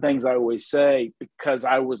one of the things I always say, because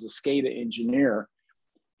I was a SCADA engineer,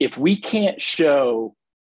 if we can't show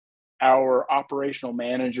our operational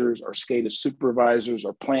managers, our SCADA supervisors,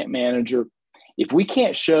 our plant manager, if we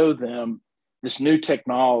can't show them this new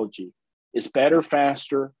technology is better,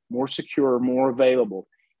 faster, more secure, more available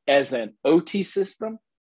as an OT system,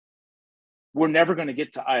 we're never going to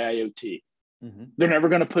get to IIoT. They're never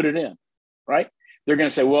going to put it in, right? They're going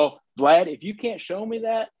to say, well, Vlad, if you can't show me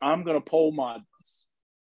that, I'm going to pole mod this.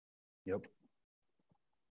 Yep.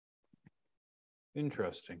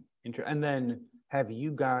 Interesting. And then have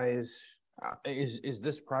you guys, is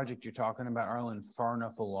this project you're talking about, Arlen, far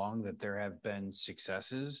enough along that there have been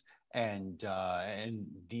successes and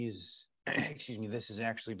these, this is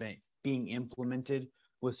actually being implemented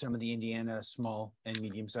with some of the Indiana small and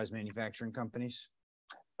medium-sized manufacturing companies?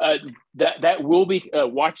 That will be,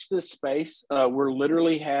 watch this space. We're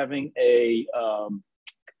literally having a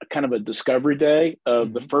kind of a discovery day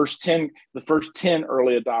of the first 10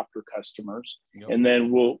 early adopter customers. And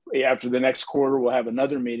then after the next quarter, we'll have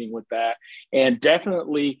another meeting with that. And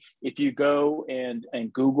definitely, if you go and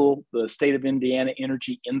Google the State of Indiana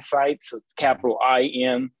Energy Insights, it's capital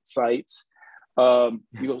IN sites,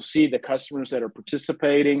 you'll see the customers that are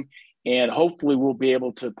participating, and hopefully we'll be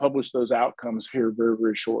able to publish those outcomes here very,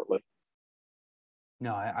 very shortly.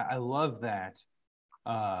 No, I love that.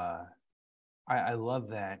 I love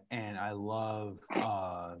that, and I love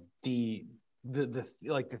the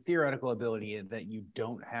theoretical ability that you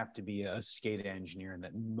don't have to be a SCADA engineer, and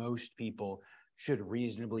that most people should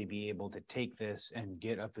reasonably be able to take this and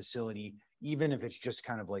get a facility, even if it's just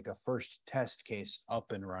kind of like a first test case,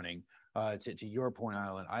 up and running. To your point,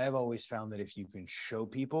 Arlen, I have always found that if you can show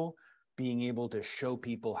people, being able to show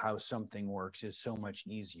people how something works is so much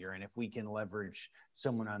easier. And if we can leverage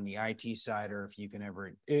someone on the IT side, or if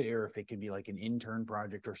it could be like an intern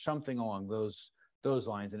project or something along those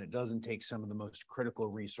lines, and it doesn't take some of the most critical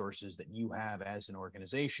resources that you have as an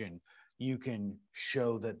organization, you can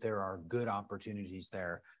show that there are good opportunities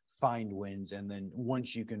there, find wins. And then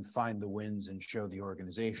once you can find the wins and show the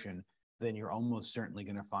organization, then you're almost certainly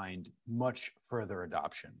going to find much further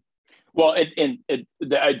adoption. Well,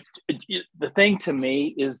 the thing to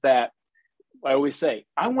me is that I always say,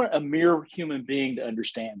 I want a mere human being to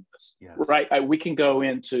understand this, right? We can go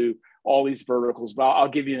into all these verticals, but I'll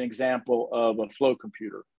give you an example of a flow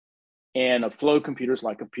computer. And a flow computer is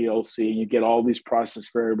like a PLC, and you get all these process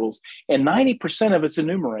variables, and 90% of it's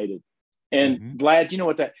enumerated. And Vlad, you know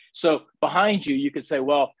what that, so behind you, you could say,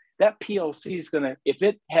 well, that PLC is going to, if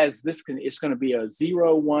it has this, it's going to be a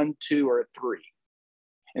 0, 1, 2, or a 3.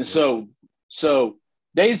 And so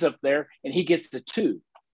Dave's up there and he gets the 2.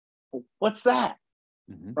 Well, what's that?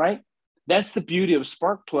 Right? That's the beauty of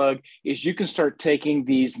Sparkplug, is you can start taking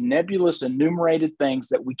these nebulous enumerated things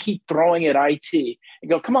that we keep throwing at IT and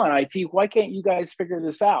go, come on, IT, why can't you guys figure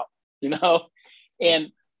this out?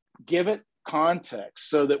 And give it context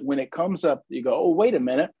so that when it comes up, you go, oh, wait a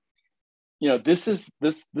minute. This is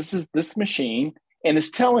this machine, and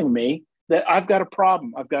it's telling me that I've got a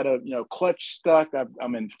problem. I've got a, clutch stuck.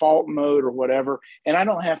 I'm in fault mode or whatever. And I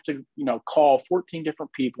don't have to, call 14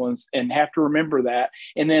 different people and have to remember that,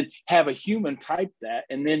 and then have a human type that.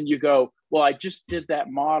 And then you go, well, I just did that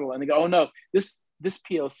model. And they go, oh no, this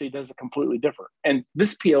PLC does it completely different. And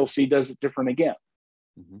this PLC does it different again.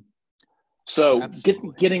 So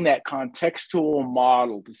getting that contextual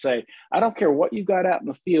model to say, I don't care what you got out in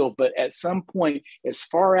the field, but at some point, as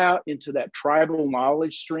far out into that tribal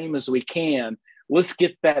knowledge stream as we can, let's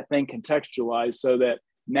get that thing contextualized so that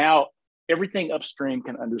now everything upstream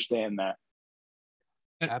can understand that.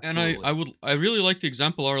 And I really like the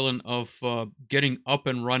example, Arlen, of getting up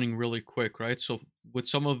and running really quick, right? So with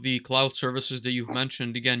some of the cloud services that you've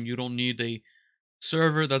mentioned, again, you don't need a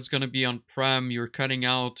server that's going to be on-prem. You're cutting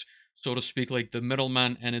out, so to speak, like the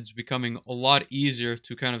middleman, and it's becoming a lot easier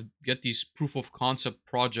to kind of get these proof of concept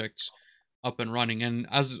projects up and running. And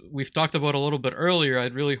as we've talked about a little bit earlier,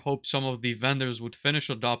 I'd really hope some of the vendors would finish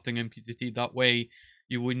adopting MQTT. That way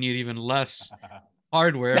you would need even less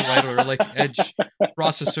hardware, right? Or like edge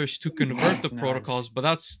processors to convert the protocols. But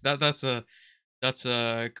that's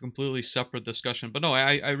a completely separate discussion. But no,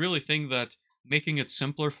 I really think that making it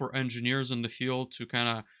simpler for engineers in the field to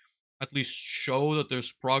kind of at least show that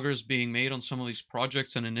there's progress being made on some of these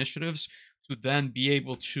projects and initiatives, to then be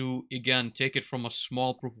able to, again, take it from a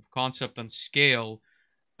small proof of concept and scale,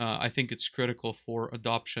 I think it's critical for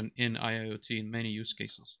adoption in IIoT in many use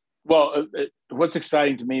cases. Well, what's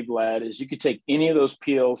exciting to me, Vlad, is you could take any of those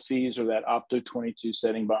PLCs or that Opto22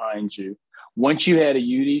 setting behind you. Once you had a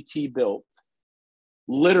UDT built,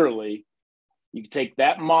 literally, you could take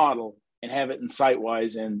that model and have it in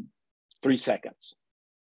SiteWise in 3 seconds.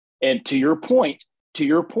 And to your point,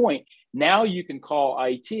 now you can call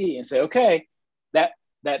IT and say, okay,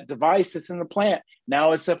 that device that's in the plant,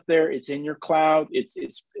 now it's up there, it's in your cloud,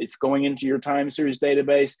 it's going into your time series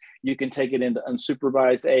database. You can take it into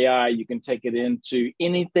unsupervised AI, you can take it into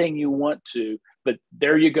anything you want to, but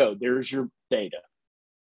there you go, there's your data.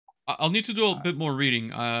 I'll need to do a bit more reading.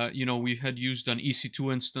 We had used an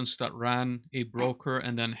EC2 instance that ran a broker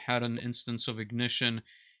and then had an instance of Ignition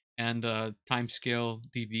and Timescale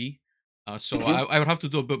DB. So I would have to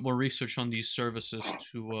do a bit more research on these services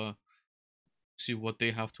to see what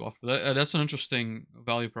they have to offer. That's an interesting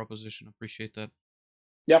value proposition. Appreciate that.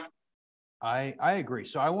 Yep. I agree.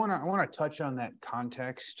 So I want to touch on that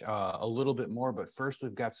context a little bit more, but first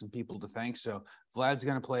we've got some people to thank. So Vlad's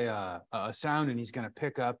going to play a sound, and he's going to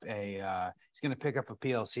pick up a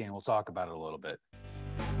PLC, and we'll talk about it a little bit.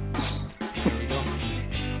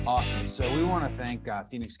 Awesome. So we want to thank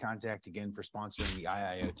Phoenix Contact again for sponsoring the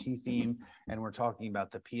IIoT theme, and we're talking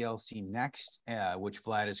about the PLC Next, which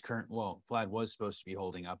Vlad was supposed to be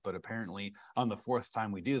holding up, but apparently on the 4th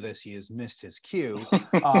time we do this, he has missed his cue.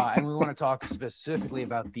 And we want to talk specifically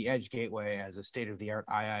about the Edge Gateway as a state-of-the-art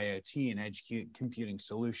IIoT and edge computing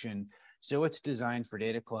solution. So it's designed for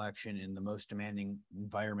data collection in the most demanding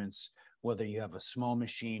environments, whether you have a small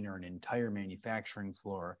machine or an entire manufacturing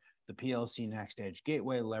floor. The PLC Next Edge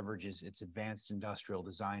Gateway leverages its advanced industrial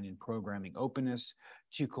design and programming openness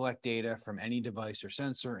to collect data from any device or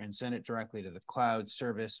sensor and send it directly to the cloud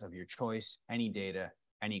service of your choice, any data,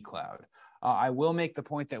 any cloud. I will make the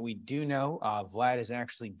point that we do know Vlad has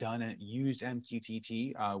actually used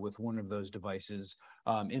MQTT with one of those devices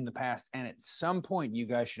in the past. And at some point, you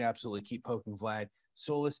guys should absolutely keep poking Vlad.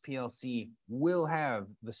 Solus PLC will have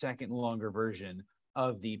the second longer version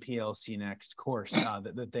of the PLC Next course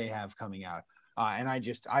that they have coming out. And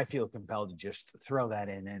I feel compelled to just throw that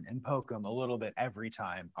in and poke them a little bit every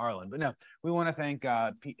time, Arlen. But no, we want to thank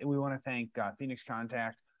Phoenix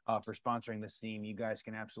Contact for sponsoring this theme. You guys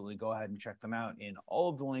can absolutely go ahead and check them out in all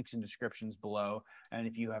of the links and descriptions below. And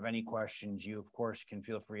if you have any questions, you of course can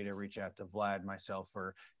feel free to reach out to Vlad, myself,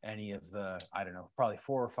 or any of the, I don't know, probably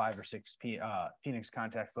 4 or 5 or 6 Phoenix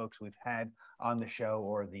Contact folks we've had on the show,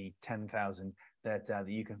 or the 10,000 that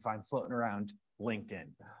you can find floating around LinkedIn.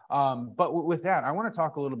 But with that, I want to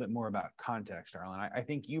talk a little bit more about context, Arlen. I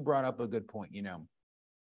think you brought up a good point.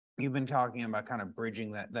 you've been talking about kind of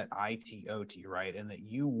bridging that IIoT, right? And that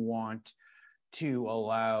you want to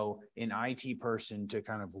allow an IT person to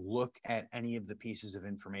kind of look at any of the pieces of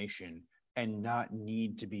information and not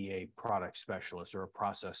need to be a product specialist or a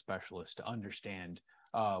process specialist to understand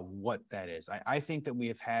what that is. I think that we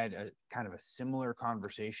have had a kind of a similar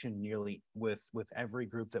conversation nearly with every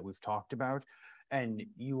group that we've talked about. And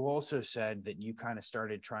you also said that you kind of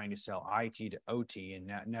started trying to sell IT to OT,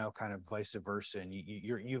 and now kind of vice versa. And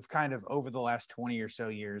you've kind of over the last 20 or so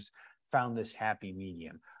years found this happy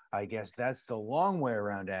medium. I guess that's the long way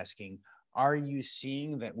around asking, are you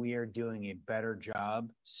seeing that we are doing a better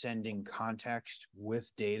job sending context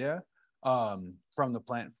with data from the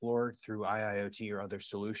plant floor through IIoT or other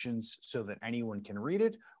solutions so that anyone can read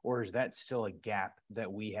it? Or is that still a gap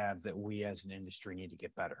that we have that we as an industry need to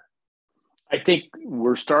get better? I think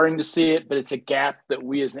we're starting to see it, but it's a gap that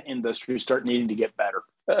we as an industry start needing to get better.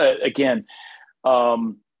 Again,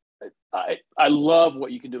 I love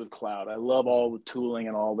what you can do with cloud. I love all the tooling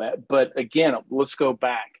and all that. But again, let's go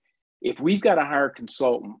back. If we've got to hire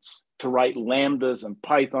consultants to write Lambdas and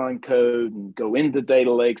Python code and go into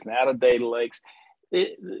data lakes and out of data lakes,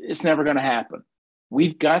 it's never going to happen.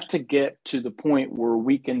 We've got to get to the point where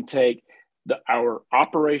we can take our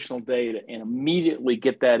operational data and immediately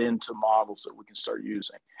get that into models that we can start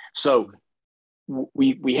using. So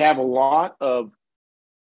we have a lot of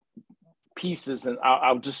pieces, and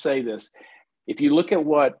I'll just say this: if you look at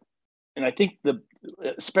what, and I think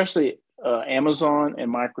especially Amazon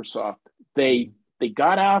and Microsoft, they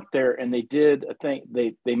got out there and they did a thing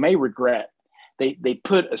they may regret. They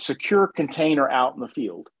put a secure container out in the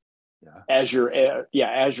field, Azure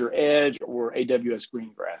Edge or AWS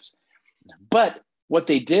Greengrass. But what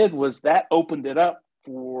they did was that opened it up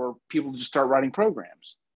for people to just start writing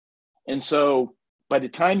programs. And so by the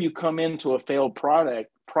time you come into a failed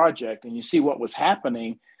project and you see what was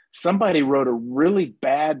happening, somebody wrote a really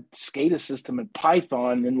bad SCADA system in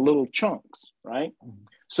Python in little chunks, right? Mm-hmm.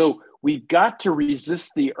 So we've got to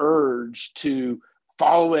resist the urge to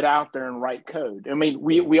follow it out there and write code. I mean,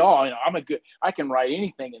 we all, I can write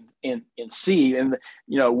anything in C, and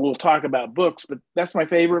we'll talk about books, but that's my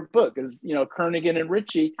favorite book is Kernighan and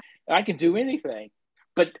Ritchie. I can do anything,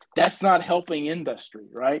 but that's not helping industry,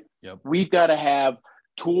 right? Yep. We've got to have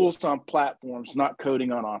tools on platforms, not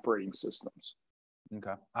coding on operating systems.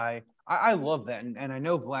 Okay. I love that. And I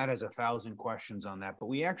know Vlad has 1,000 questions on that, but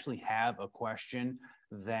we actually have a question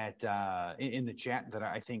that in the chat that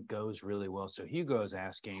I think goes really well. So Hugo's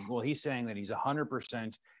asking, well, he's saying that he's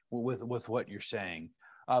 100% with what you're saying,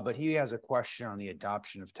 but he has a question on the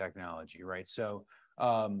adoption of technology, right? So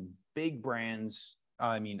big brands,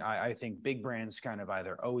 I think big brands, kind of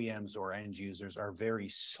either OEMs or end users, are very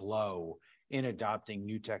slow in adopting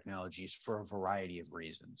new technologies for a variety of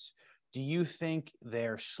reasons. Do you think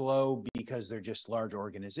they're slow because they're just large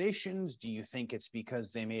organizations? Do you think it's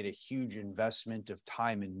because they made a huge investment of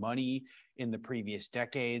time and money in the previous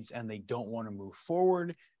decades and they don't want to move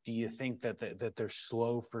forward? Do you think that they're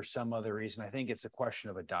slow for some other reason? I think it's a question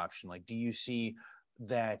of adoption. Like, do you see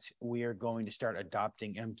that we are going to start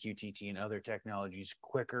adopting MQTT and other technologies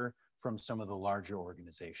quicker from some of the larger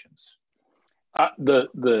organizations?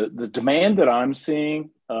 The demand that I'm seeing,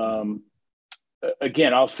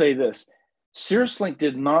 again, I'll say this: CirrusLink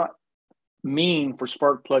did not mean for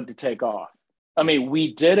Sparkplug to take off. I mean,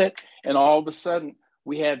 we did it, and all of a sudden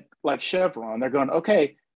we had like Chevron. They're going,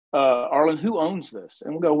 okay, Arlen, who owns this?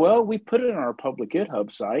 And we'll go, well, we put it on our public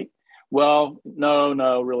GitHub site. Well,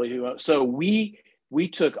 no, really, who owns? So we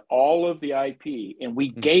took all of the IP and we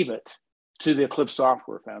gave it to the Eclipse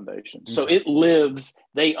Software Foundation. So it lives,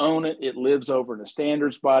 they own it. It lives over in a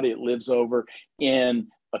standards body. It lives over in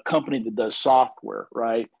a company that does software,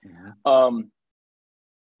 right? Mm-hmm.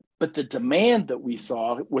 But the demand that we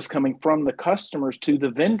saw was coming from the customers to the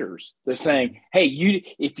vendors. They're saying, hey,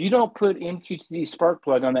 if you don't put MQTT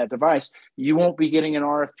Sparkplug on that device, you won't be getting an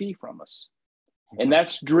RFP from us. Mm-hmm. And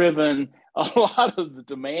that's driven a lot of the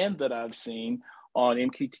demand that I've seen on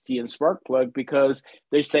MQTT and Sparkplug, because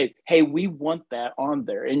they say, hey, we want that on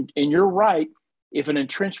there. And you're right. If an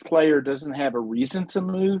entrenched player doesn't have a reason to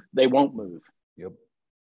move, they won't move. Yep.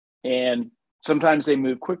 And sometimes they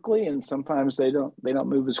move quickly and sometimes they don't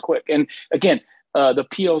move as quick. And again, the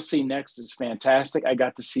PLC Next is fantastic. I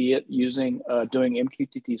got to see it doing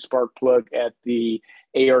MQTT Sparkplug at the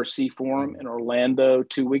ARC forum in Orlando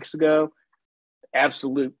 2 weeks ago.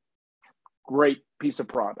 Absolute great piece of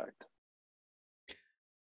product.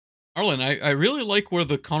 Arlen, I really like where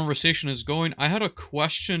the conversation is going. I had a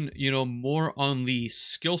question, more on the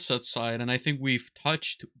skill set side, and I think we've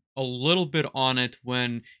touched a little bit on it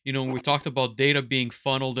when we talked about data being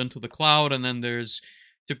funneled into the cloud, and then there's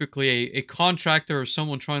typically a contractor or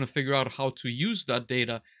someone trying to figure out how to use that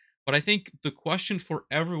data. But I think the question for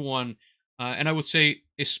everyone, and I would say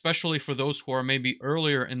especially for those who are maybe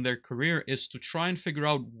earlier in their career, is to try and figure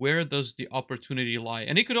out where does the opportunity lie.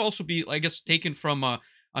 And it could also be, I guess, taken from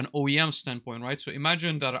an OEM standpoint, right? So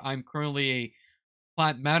imagine that I'm currently a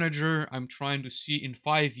plant manager. I'm trying to see in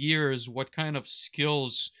 5 years what kind of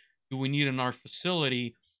skills do we need in our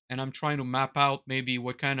facility, and I'm trying to map out maybe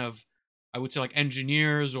what kind of, I would say, like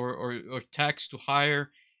engineers or techs to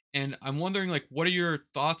hire. And I'm wondering, like, what are your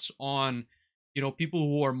thoughts on, people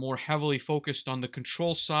who are more heavily focused on the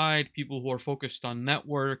control side, people who are focused on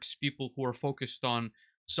networks, people who are focused on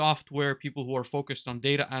software, people who are focused on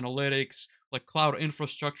data analytics, like cloud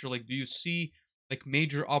infrastructure? Like, do you see like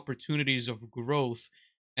major opportunities of growth?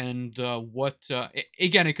 And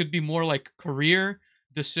again, it could be more like career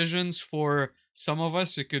decisions for some of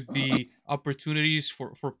us. It could be opportunities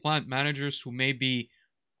for plant managers who may be,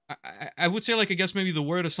 I would say, like, I guess maybe the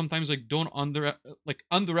word is sometimes like don't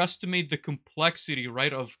underestimate the complexity,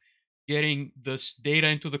 right, of getting this data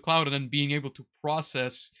into the cloud and then being able to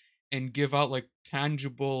process and give out like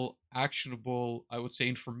tangible, actionable, I would say,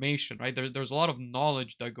 information, right? There's a lot of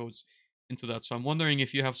knowledge that goes into that. So I'm wondering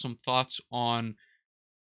if you have some thoughts on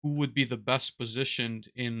who would be the best positioned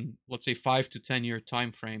in, let's say, 5 to 10 year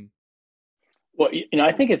time frame. Well,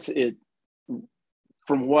 I think it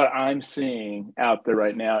from what I'm seeing out there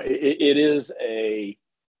right now, it is a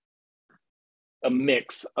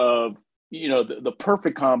mix of, the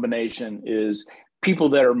perfect combination is people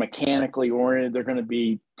that are mechanically oriented. They're going to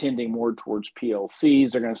be tending more towards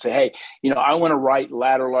PLCs. They're going to say, hey, I want to write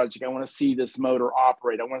ladder logic. I want to see this motor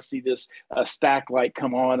operate. I want to see this stack light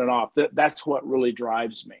come on and off. That's what really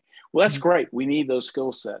drives me. Well, that's great. We need those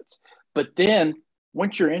skill sets. But then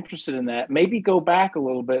once you're interested in that, maybe go back a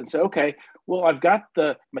little bit and say, okay, well, I've got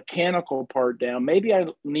the mechanical part down. Maybe I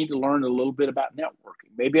need to learn a little bit about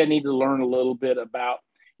networking. Maybe I need to learn a little bit about,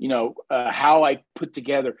 how I put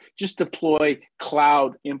together, just deploy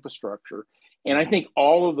cloud infrastructure. And I think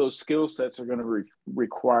all of those skill sets are going to be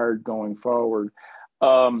required going forward.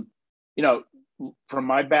 From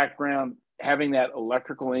my background, having that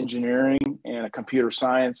electrical engineering and a computer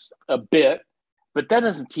science a bit, but that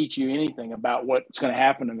doesn't teach you anything about what's going to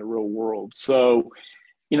happen in the real world. So,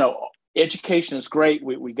 education is great.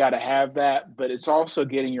 We got to have that, but it's also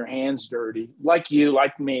getting your hands dirty, like you,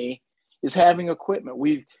 like me, is having equipment.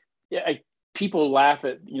 People laugh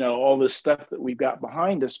at, all this stuff that we've got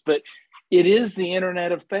behind us, but it is the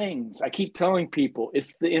Internet of Things. I keep telling people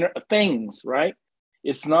it's the things, right?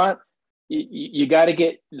 It's not, you got to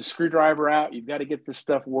get the screwdriver out. You've got to get this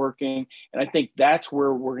stuff working. And I think that's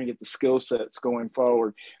where we're going to get the skill sets going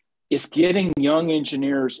forward. It's getting young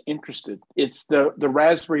engineers interested. It's the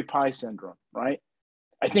Raspberry Pi syndrome, right?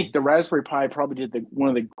 I think the Raspberry Pi probably did one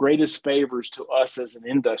of the greatest favors to us as an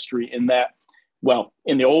industry in that, well,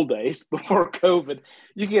 in the old days before COVID,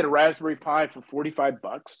 you could get a Raspberry Pi for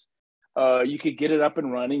 $45. You could get it up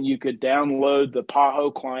and running. You could download the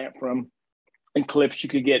Paho client from Eclipse. You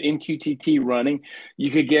could get MQTT running.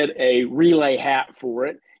 You could get a relay hat for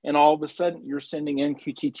it. And all of a sudden, you're sending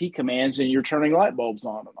MQTT commands and you're turning light bulbs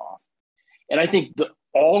on and off. And I think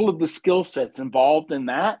all of the skill sets involved in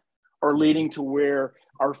that are leading to where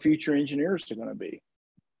our future engineers are going to be.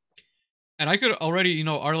 And I could already,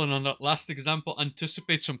 Arlen, on that last example,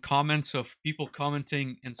 anticipate some comments of people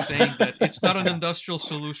commenting and saying that it's not an industrial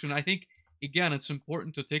solution. I think, again, it's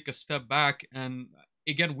important to take a step back. And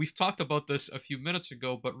again, we've talked about this a few minutes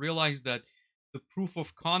ago, but realize that the proof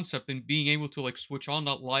of concept and being able to like switch on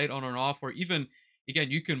that light on and off, or even, again,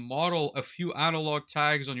 you can model a few analog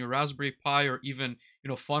tags on your Raspberry Pi, or even,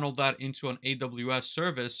 funnel that into an AWS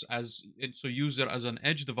service so use it as an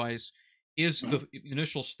edge device, is the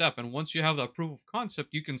initial step. And once you have that proof of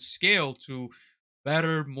concept, you can scale to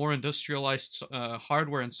better, more industrialized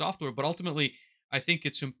hardware and software. But ultimately, I think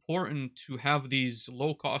it's important to have these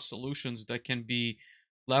low-cost solutions that can be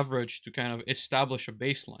leveraged to kind of establish a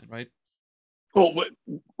baseline, right? Well,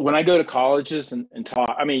 when I go to colleges and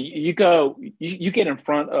talk, I mean, you get in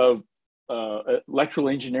front of electrical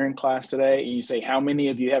engineering class today, and you say, how many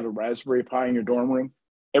of you have a Raspberry Pi in your dorm room?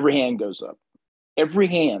 Every hand goes up. Every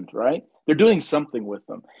hand, right? They're doing something with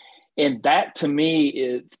them. And that, to me,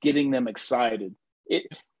 is getting them excited.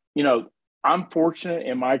 I'm fortunate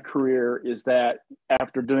in my career is that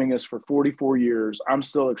after doing this for 44 years, I'm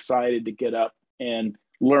still excited to get up and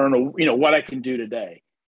learn, what I can do today.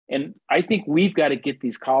 And I think we've got to get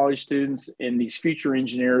these college students and these future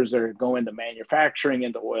engineers that are going into manufacturing,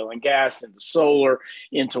 into oil and gas, into solar,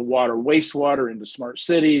 into water, wastewater, into smart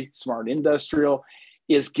city, smart industrial.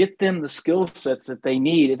 is get them the skill sets that they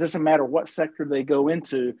need. It doesn't matter what sector they go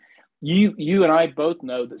into. You and I both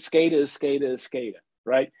know that SCADA is SCADA is SCADA,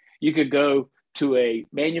 right? You could go to a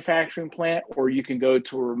manufacturing plant, or you can go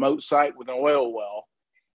to a remote site with an oil well,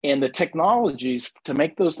 and the technologies to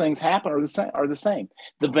make those things happen are the same.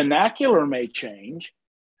 The vernacular may change,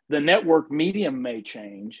 the network medium may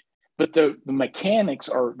change, but the mechanics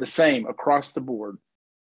are the same across the board.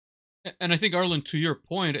 And I think, Arlen, to your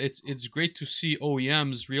point, it's great to see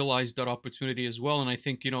OEMs realize that opportunity as well. And I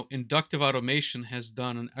think, inductive automation has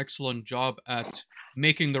done an excellent job at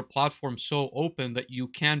making their platform so open that you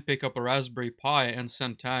can pick up a Raspberry Pi and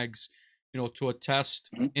send tags, to a test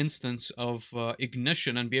instance of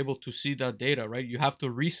ignition and be able to see that data, right? You have to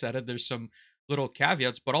reset it. There's some little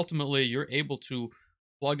caveats, but ultimately you're able to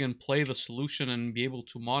plug and play the solution and be able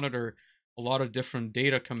to monitor a lot of different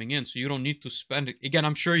data coming in. So you don't need to spend it. Again,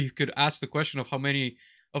 I'm sure you could ask the question of how many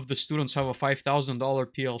of the students have a $5,000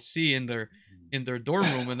 PLC in their dorm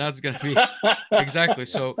room, and that's going to be exactly.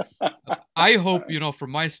 So I hope,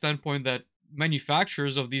 from my standpoint, that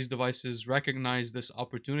manufacturers of these devices recognize this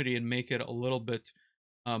opportunity and make it a little bit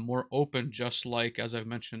more open, just like, as I've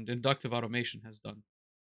mentioned, inductive automation has done.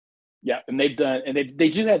 Yeah, and they've done, and they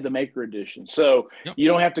do have the Maker Edition, so you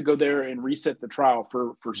don't have to go there and reset the trial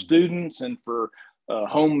for students and for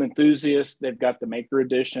home enthusiasts. They've got the Maker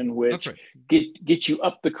Edition, which get you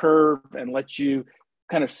up the curve and let you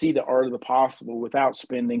kind of see the art of the possible without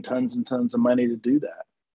spending tons and tons of money to do that.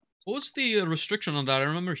 What was the restriction on that? I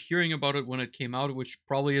remember hearing about it when it came out, which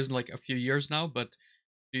probably isn't like a few years now, but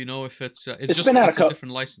do you know if it's just been out a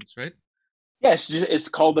different license, right? Yes, it's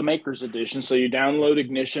called the Maker's Edition. So you download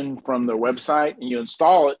Ignition from their website and you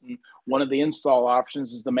install it. And one of the install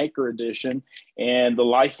options is the Maker Edition. And the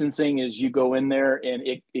licensing is you go in there and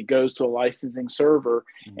it goes to a licensing server.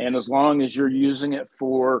 And as long as you're using it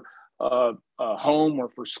for a home or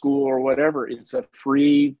for school or whatever, it's a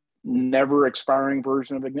free, never expiring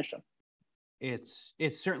version of Ignition. It's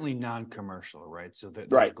certainly non-commercial, right? So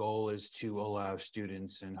the goal is to allow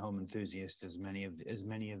students and home enthusiasts, as many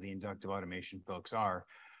of the inductive automation folks are.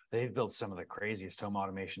 They've built some of the craziest home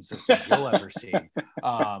automation systems you'll ever see.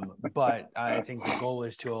 But I think the goal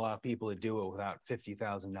is to allow people to do it without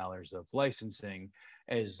 $50,000 of licensing,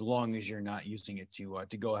 as long as you're not using it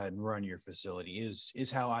to go ahead and run your facility.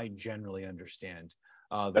 Is how I generally understand.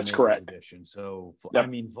 That's correct. Edition. So, I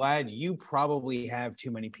mean, Vlad, you probably have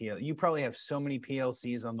you probably have so many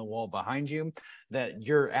PLCs on the wall behind you that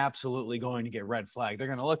you're absolutely going to get red flagged. They're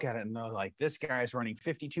going to look at it and they're like, this guy's running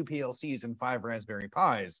 52 PLCs and 5 Raspberry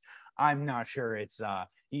Pis. I'm not sure it's,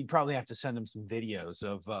 you'd probably have to send them some videos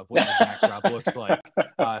of what the backdrop looks like.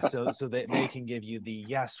 So that they can give you the,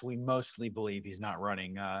 yes, we mostly believe he's not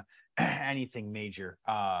running anything major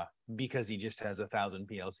because he just has 1,000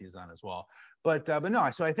 PLCs on as well. But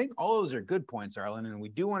no, so I think all those are good points, Arlen, and we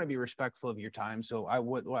do want to be respectful of your time. So I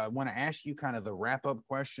want to ask you kind of the wrap-up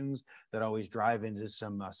questions that always drive into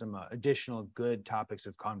some additional good topics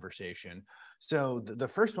of conversation. So the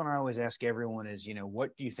first one I always ask everyone is,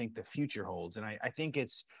 what do you think the future holds? And I think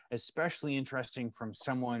it's especially interesting from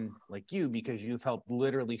someone like you, because you've helped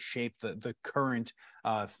literally shape the current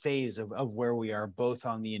phase of where we are, both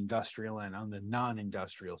on the industrial and on the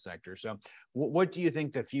non-industrial sector. So what do you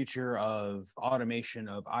think the future of automation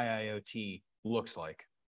of IIoT looks like?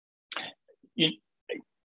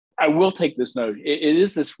 I will take this note. It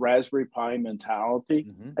is this Raspberry Pi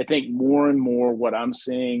mentality. I think more and more what I'm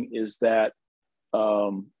seeing is that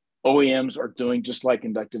OEMs are doing just like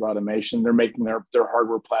inductive automation. They're making their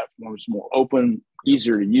hardware platforms more open,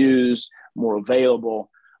 easier to use, more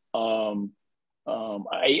available.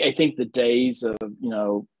 I think the days of,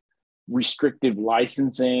 restrictive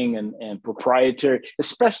licensing and proprietary,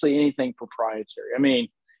 especially anything proprietary. I mean,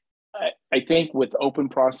 I think with open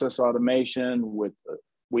process automation,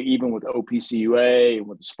 even with OPCUA,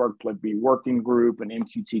 with the Spark Plug B working group and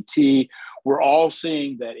MQTT, we're all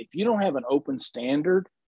seeing that if you don't have an open standard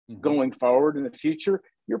going forward in the future,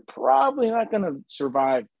 you're probably not going to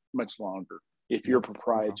survive much longer if you're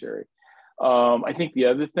proprietary. I think the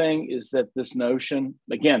other thing is that this notion,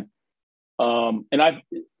 again, and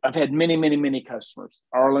I've had many customers,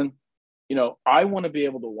 Arlen, I want to be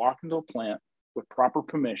able to walk into a plant with proper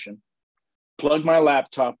permission, plug my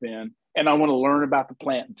laptop in, and I want to learn about the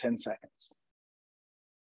plant in 10 seconds.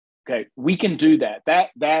 Okay, we can do that.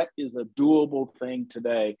 That is a doable thing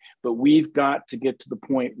today, but we've got to get to the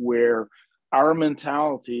point where our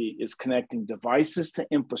mentality is connecting devices to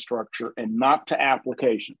infrastructure and not to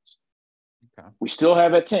applications. Okay. We still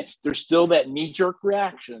have there's still that knee-jerk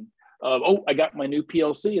reaction of, oh, I got my new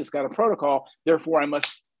PLC, it's got a protocol, therefore I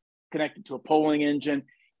must connect it to a polling engine.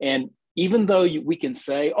 And even though we can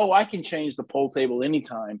say, oh, I can change the poll table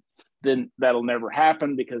anytime, then that'll never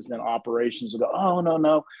happen, because then operations will go, oh,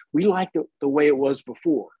 no, we like the way it was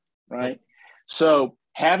before, right? So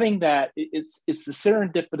having that, it's the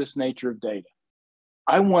serendipitous nature of data.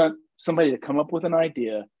 I want somebody to come up with an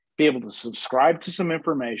idea, be able to subscribe to some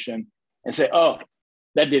information and say, oh,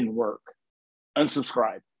 that didn't work,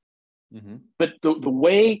 unsubscribe. Mm-hmm. But the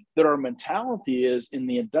way that our mentality is in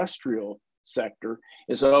the industrial sector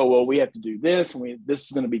is, oh, well, we have to do this, and this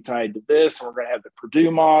is going to be tied to this, and we're going to have the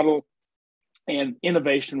Purdue model, and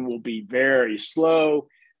innovation will be very slow,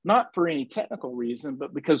 not for any technical reason,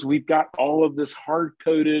 but because we've got all of this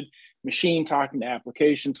hard-coded machine talking to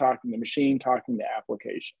application, talking to machine, talking to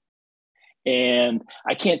application. And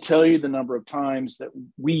I can't tell you the number of times that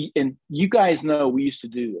and you guys know we used to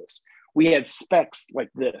do this. We had specs like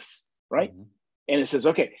this, right? Mm-hmm. And it says,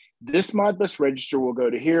 okay, this Modbus register will go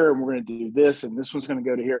to here, and we're going to do this, and this one's going to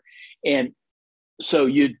go to here. And so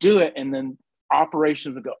you do it, and then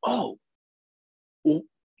operations would go, oh, well,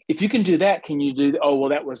 if you can do that, can you do, oh, well,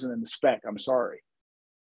 that wasn't in the spec, I'm sorry.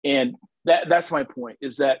 And that's my point,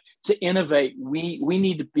 is that to innovate, we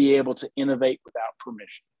need to be able to innovate without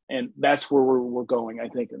permission. And that's where we're going, I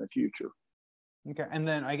think, in the future. Okay. And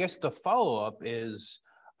then I guess the follow-up is,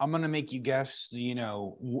 I'm going to make you guess,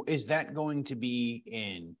 is that going to be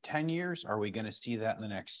in 10 years? Are we going to see that in the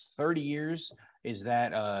next 30 years? Is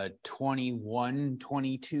that a 21,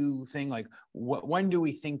 22 thing? Like, when do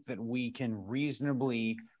we think that we can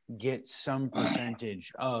reasonably get some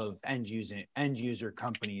percentage of end user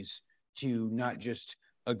companies to not just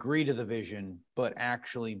agree to the vision, but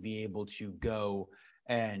actually be able to go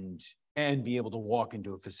and be able to walk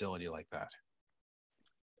into a facility like that?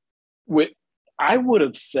 I would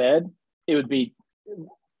have said it would be,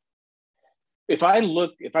 if I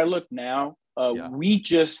look now, we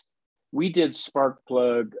did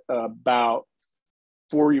Sparkplug about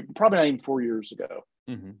probably not even 4 years ago,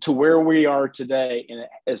 mm-hmm. to where we are today. And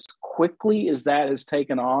as quickly as that has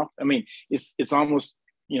taken off, I mean, it's almost,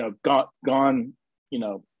 gone,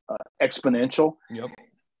 exponential. Yep.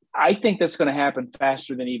 I think that's going to happen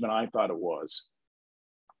faster than even I thought it was,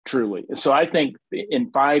 truly. So I think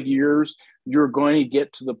in 5 years, you're going to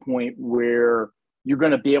get to the point where you're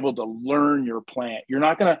going to be able to learn your plant. You're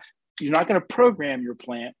not going to program your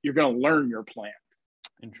plant. You're going to learn your plant.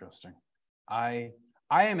 Interesting. I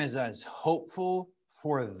am as hopeful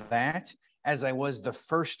for that as I was the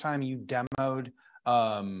first time you demoed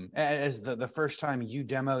the first time you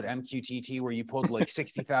demoed MQTT, where you pulled like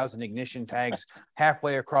 60,000 ignition tags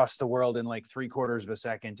halfway across the world in like 3/4 of a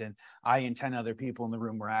second. And I and 10 other people in the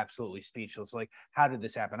room were absolutely speechless. Like, how did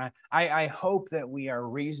this happen? I hope that we are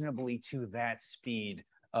reasonably to that speed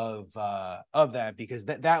of that, because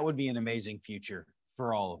that would be an amazing future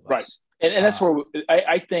for all of us. Right. And that's where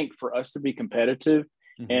I think for us to be competitive,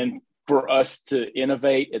 mm-hmm. and for us to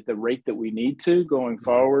innovate at the rate that we need to going mm-hmm.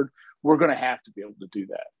 forward, we're going to have to be able to do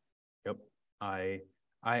that. Yep. I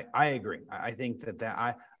agree. I think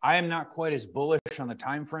that I am not quite as bullish on the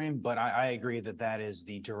time frame, but I agree that is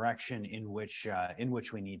the direction in which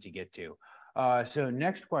we need to get to. So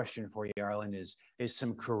next question for you, Arlen, is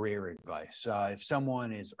some career advice. If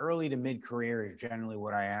someone is early to mid-career, is generally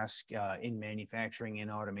what I ask in manufacturing and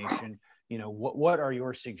automation. What are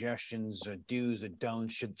your suggestions, do's, and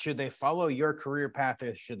don'ts? Should they follow your career path,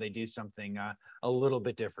 or should they do something a little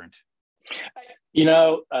bit different? When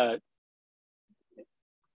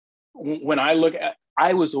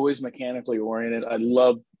I was always mechanically oriented. I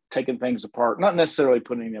love taking things apart, not necessarily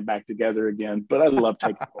putting them back together again, but I love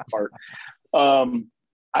taking them apart.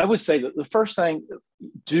 I would say that the first thing,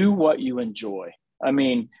 do what you enjoy. I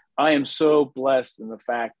mean, I am so blessed in the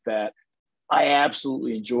fact that I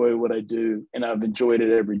absolutely enjoy what I do, and I've enjoyed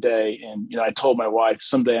it every day. And, I told my wife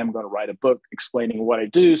someday I'm going to write a book explaining what I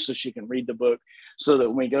do so she can read the book, so that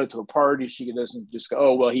when we go to a party, she doesn't just go,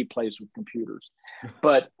 oh, well, he plays with computers.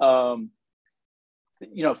 But, find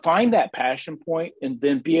that passion point and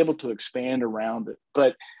then be able to expand around it.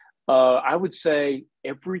 But I would say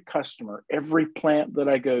every customer, every plant that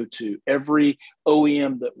I go to, every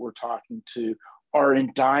OEM that we're talking to are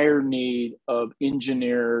in dire need of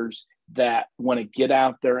engineers that want to get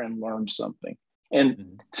out there and learn something. And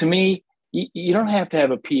mm-hmm. to me, you don't have to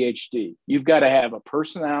have a PhD. You've got to have a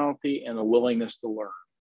personality and a willingness to learn.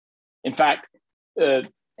 In fact, when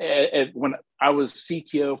I was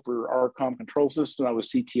CTO for Arcom Control System, I was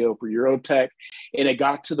CTO for Eurotech, and it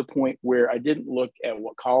got to the point where I didn't look at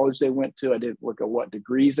what college they went to. I didn't look at what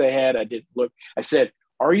degrees they had. I said,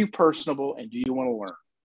 are you personable, and do you want to learn?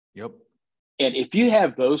 Yep. And if you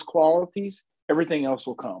have those qualities, everything else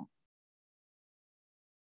will come.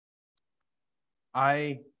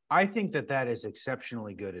 I I think that that is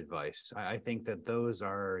exceptionally good advice. I think that those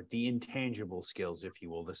are the intangible skills, if you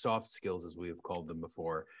will, the soft skills, as we have called them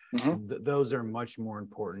before. Those are much more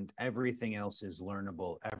important. Everything else is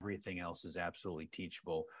learnable. Everything else is absolutely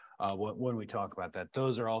teachable. When we talk about that,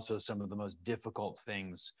 those are also some of the most difficult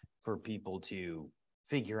things for people to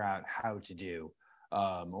figure out how to do,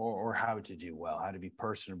 or how to do well, how to be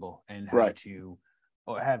personable, and how to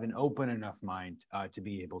have an open enough mind to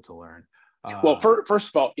be able to learn. Well, first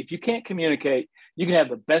of all, if you can't communicate, you can have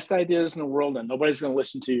the best ideas in the world and nobody's going to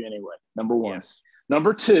listen to you anyway. Number one. Yes.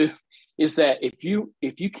 Number two is that if you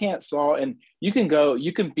can't solve, and you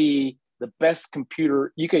can be the best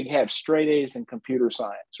computer, you can have straight A's in computer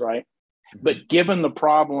science, right? But given the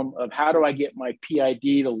problem of how do I get my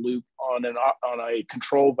PID to loop on a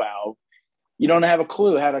control valve, you don't have a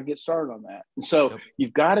clue how to get started on that. And so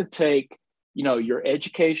you've got to take, your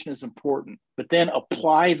education is important, but then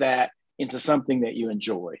apply that into something that you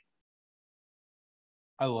enjoy.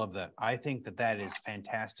 I love that. I think that that is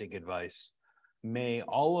fantastic advice. May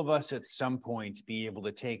all of us at some point be able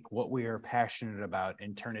to take what we are passionate about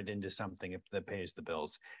and turn it into something that pays the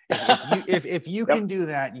bills. If you can do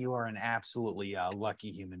that, you are an absolutely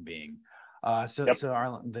lucky human being. So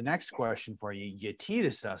Arlen, the next question for you, you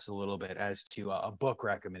teased us a little bit as to a book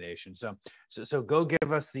recommendation. So go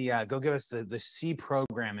give us the C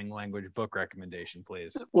programming language book recommendation,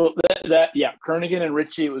 please. Well, Kernighan and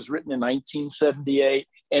Ritchie. It was written in 1978,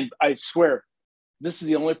 and I swear, this is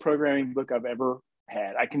the only programming book I've ever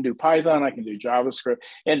had. I can do Python, I can do JavaScript,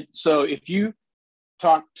 and so if you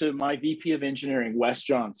talk to my VP of engineering, Wes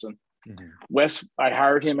Johnson, Wes, I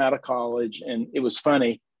hired him out of college, and it was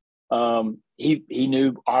funny. He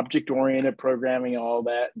knew object-oriented programming and all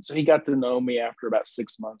that. And so he got to know me after about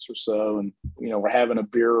 6 months or so. And, we're having a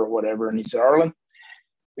beer or whatever. And he said, Arlen,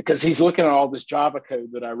 because he's looking at all this Java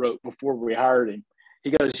code that I wrote before we hired him.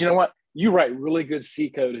 He goes, you know what? You write really good C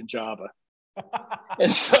code in Java.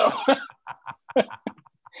 And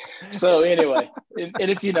so anyway,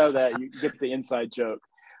 and if you know that, you get the inside joke.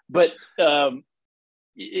 But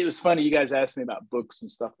it was funny. You guys asked me about books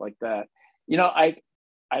and stuff like that.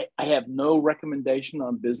 I have no recommendation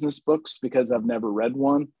on business books because I've never read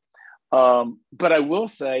one. But I will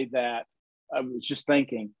say that I was just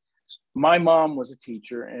thinking, my mom was a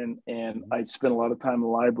teacher and I spent a lot of time in the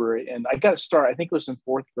library, and I got to start, I think it was in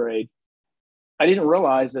 4th grade. I didn't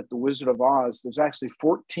realize that the Wizard of Oz, there's actually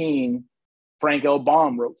 14, Frank L.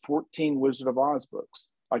 Baum wrote 14 Wizard of Oz books,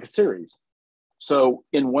 like a series. So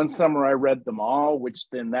in one summer, I read them all, which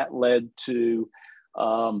then that led to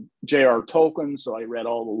J.R. Tolkien. So I read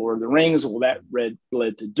all the Lord of the Rings. Well, that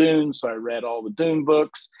led to Dune. So I read all the Dune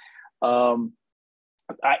books. Those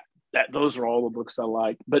are all the books I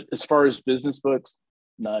like. But as far as business books,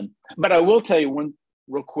 none. But I will tell you one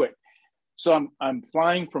real quick. So I'm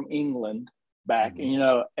flying from England back,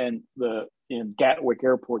 and in Gatwick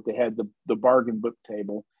Airport, they had the bargain book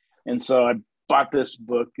table. And so I bought this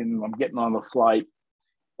book and I'm getting on the flight.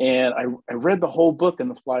 And I read the whole book in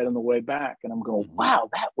the flight on the way back, and I'm going, wow,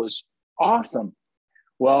 that was awesome.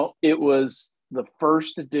 Well, it was the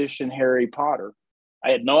first edition Harry Potter. I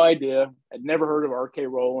had no idea. I'd never heard of R.K.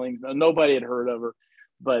 Rowling. Nobody had heard of her.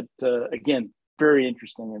 But again, very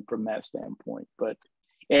interesting from that standpoint. But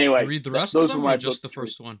anyway, read the rest of them or just the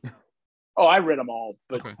first one? Oh, I read them all.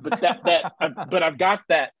 But but I've got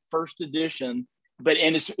that first edition. But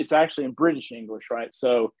it's actually in British English, right?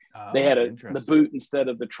 So they had the boot instead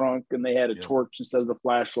of the trunk, and they had a torch instead of the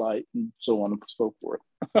flashlight, and so on and so forth.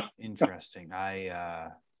 Interesting.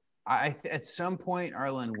 I at some point,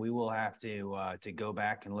 Arlen, we will have to go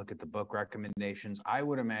back and look at the book recommendations. I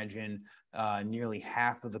would imagine nearly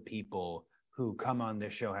half of the people who come on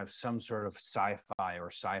this show have some sort of sci-fi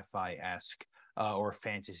or sci-fi-esque or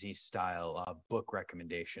fantasy style book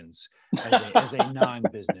recommendations as a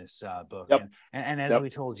non-business book. And as we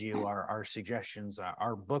told you, our suggestions,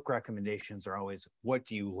 our book recommendations are always, what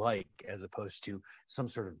do you like, as opposed to some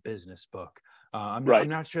sort of business book. I'm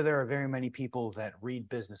not sure there are very many people that read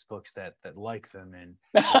business books that like them. And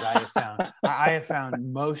I have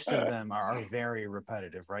found most of them are very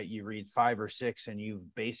repetitive, right? You read 5 or 6 and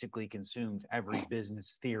you've basically consumed every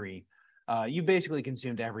business theory.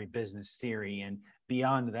 And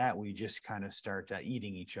beyond that, we just kind of start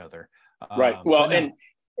eating each other. Right. Well, and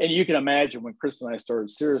you can imagine when Chris and I started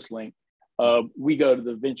SiriusLink, we go to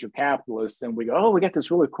the venture capitalists and we go, oh, we got this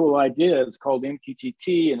really cool idea. It's called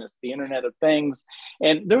MQTT, and it's the Internet of Things.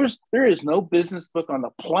 And there is no business book on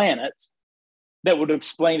the planet that would have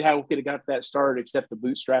explained how we could have got that started except to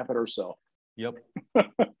bootstrap it ourselves. Yep.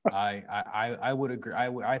 I would agree.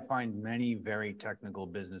 I find many very technical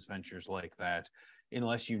business ventures like that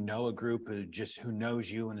unless you know a group who knows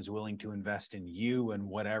you and is willing to invest in you and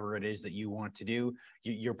whatever it is that you want to do,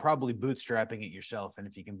 you're probably bootstrapping it yourself. And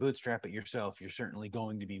if you can bootstrap it yourself, you're certainly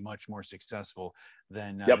going to be much more successful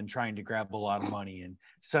than trying to grab a lot of money and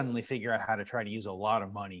suddenly figure out how to try to use a lot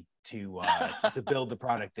of money to build the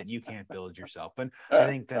product that you can't build yourself. But I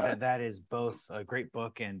think that is both a great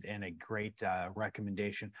book and a great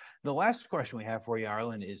recommendation. The last question we have for you,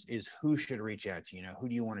 Arlen, is who should reach out to you? Who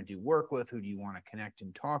do you want to do work with? Who do you want to connect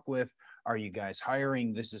and talk with? Are you guys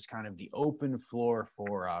hiring? This is kind of the open floor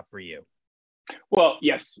for you. Well,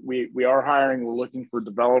 yes, we are hiring. We're looking for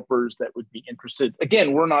developers that would be interested.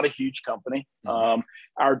 Again, we're not a huge company.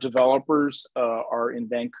 Our developers are in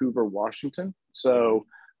Vancouver, Washington. So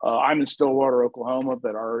I'm in Stillwater, Oklahoma,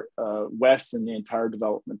 but our Wes and the entire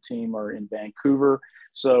development team are in Vancouver.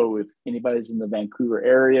 So if anybody's in the Vancouver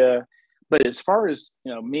area, but as far as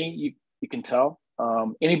me, you can tell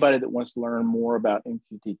anybody that wants to learn more about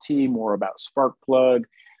MQTT, more about Sparkplug,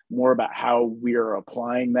 more about how we are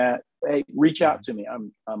applying that, hey, reach out to me.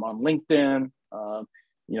 I'm on LinkedIn.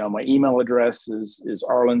 My email address is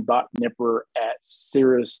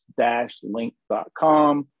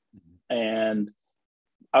arlen.nipper@cirrus-link.com. And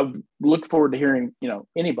I look forward to hearing,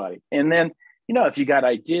 anybody. And then, if you got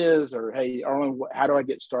ideas or, hey, Arlen, how do I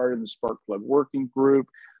get started in the Sparkplug working group?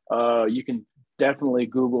 You can definitely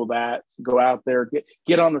Google that, go out there,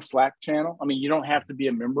 get on the Slack channel. I mean, you don't have to be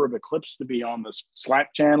a member of Eclipse to be on the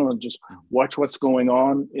Slack channel and just watch what's going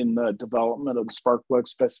on in the development of the Sparkplug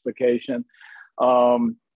specification.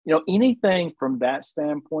 Anything from that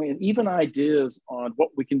standpoint, and even ideas on what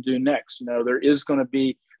we can do next. There is going to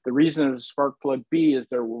be, the reason there's a Sparkplug B is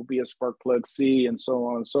there will be a Sparkplug C and so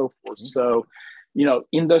on and so forth. So,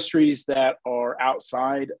 industries that are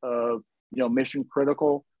outside of, mission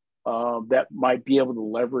critical, that might be able to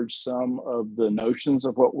leverage some of the notions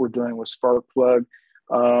of what we're doing with Sparkplug.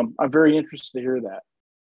 I'm very interested to hear that.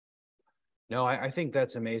 No, I think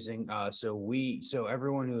that's amazing. So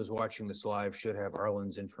everyone who is watching this live should have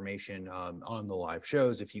Arlen's information on the live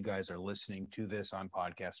shows. If you guys are listening to this on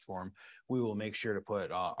podcast form, we will make sure to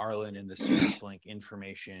put Arlen in the Cirrus Link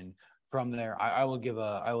information from there. I will give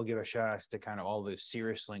a shout out to kind of all the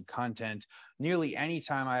Cirrus Link content. Nearly any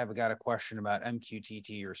time I have got a question about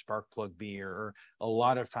MQTT or Sparkplug B, or a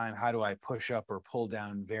lot of time, how do I push up or pull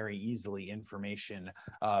down very easily information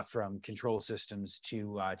from control systems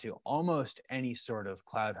to almost any sort of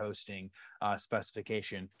cloud hosting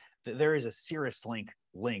specification. There is a Cirrus Link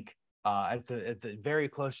link at the very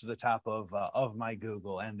close to the top of my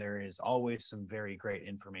Google, and there is always some very great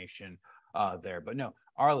information there. But no,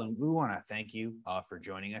 Arlen, we want to thank you for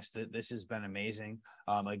joining us. This has been amazing.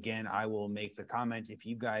 Again, I will make the comment, if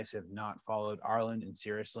you guys have not followed Arlen and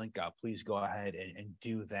Cirrus Link, please go ahead and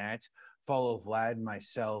do that. Follow Vlad and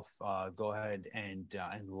myself. Go ahead and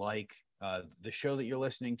like the show that you're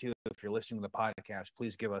listening to. If you're listening to the podcast,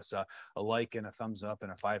 please give us a like and a thumbs up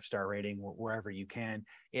and a 5-star rating wherever you can.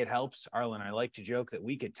 It helps. Arlen, I like to joke that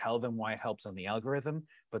we could tell them why it helps on the algorithm,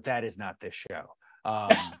 but that is not this show.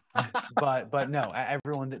 But no,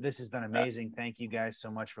 everyone, this has been amazing. Thank you guys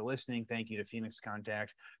so much for listening. Thank you to Phoenix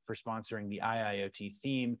Contact for sponsoring the IIoT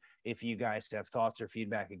theme. If you guys have thoughts or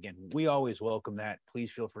feedback, again, we always welcome that.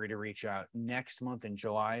 Please feel free to reach out. Next month in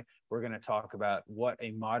July, we're going to talk about what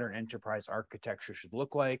a modern enterprise architecture should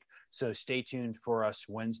look like. So stay tuned for us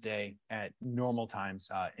Wednesday at normal times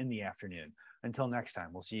in the afternoon. Until next time,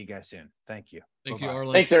 we'll see you guys soon. Thank you. Thank you,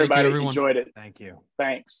 Arlen. Thanks, everybody. Thank you, enjoyed it. Thank you.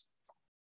 Thanks.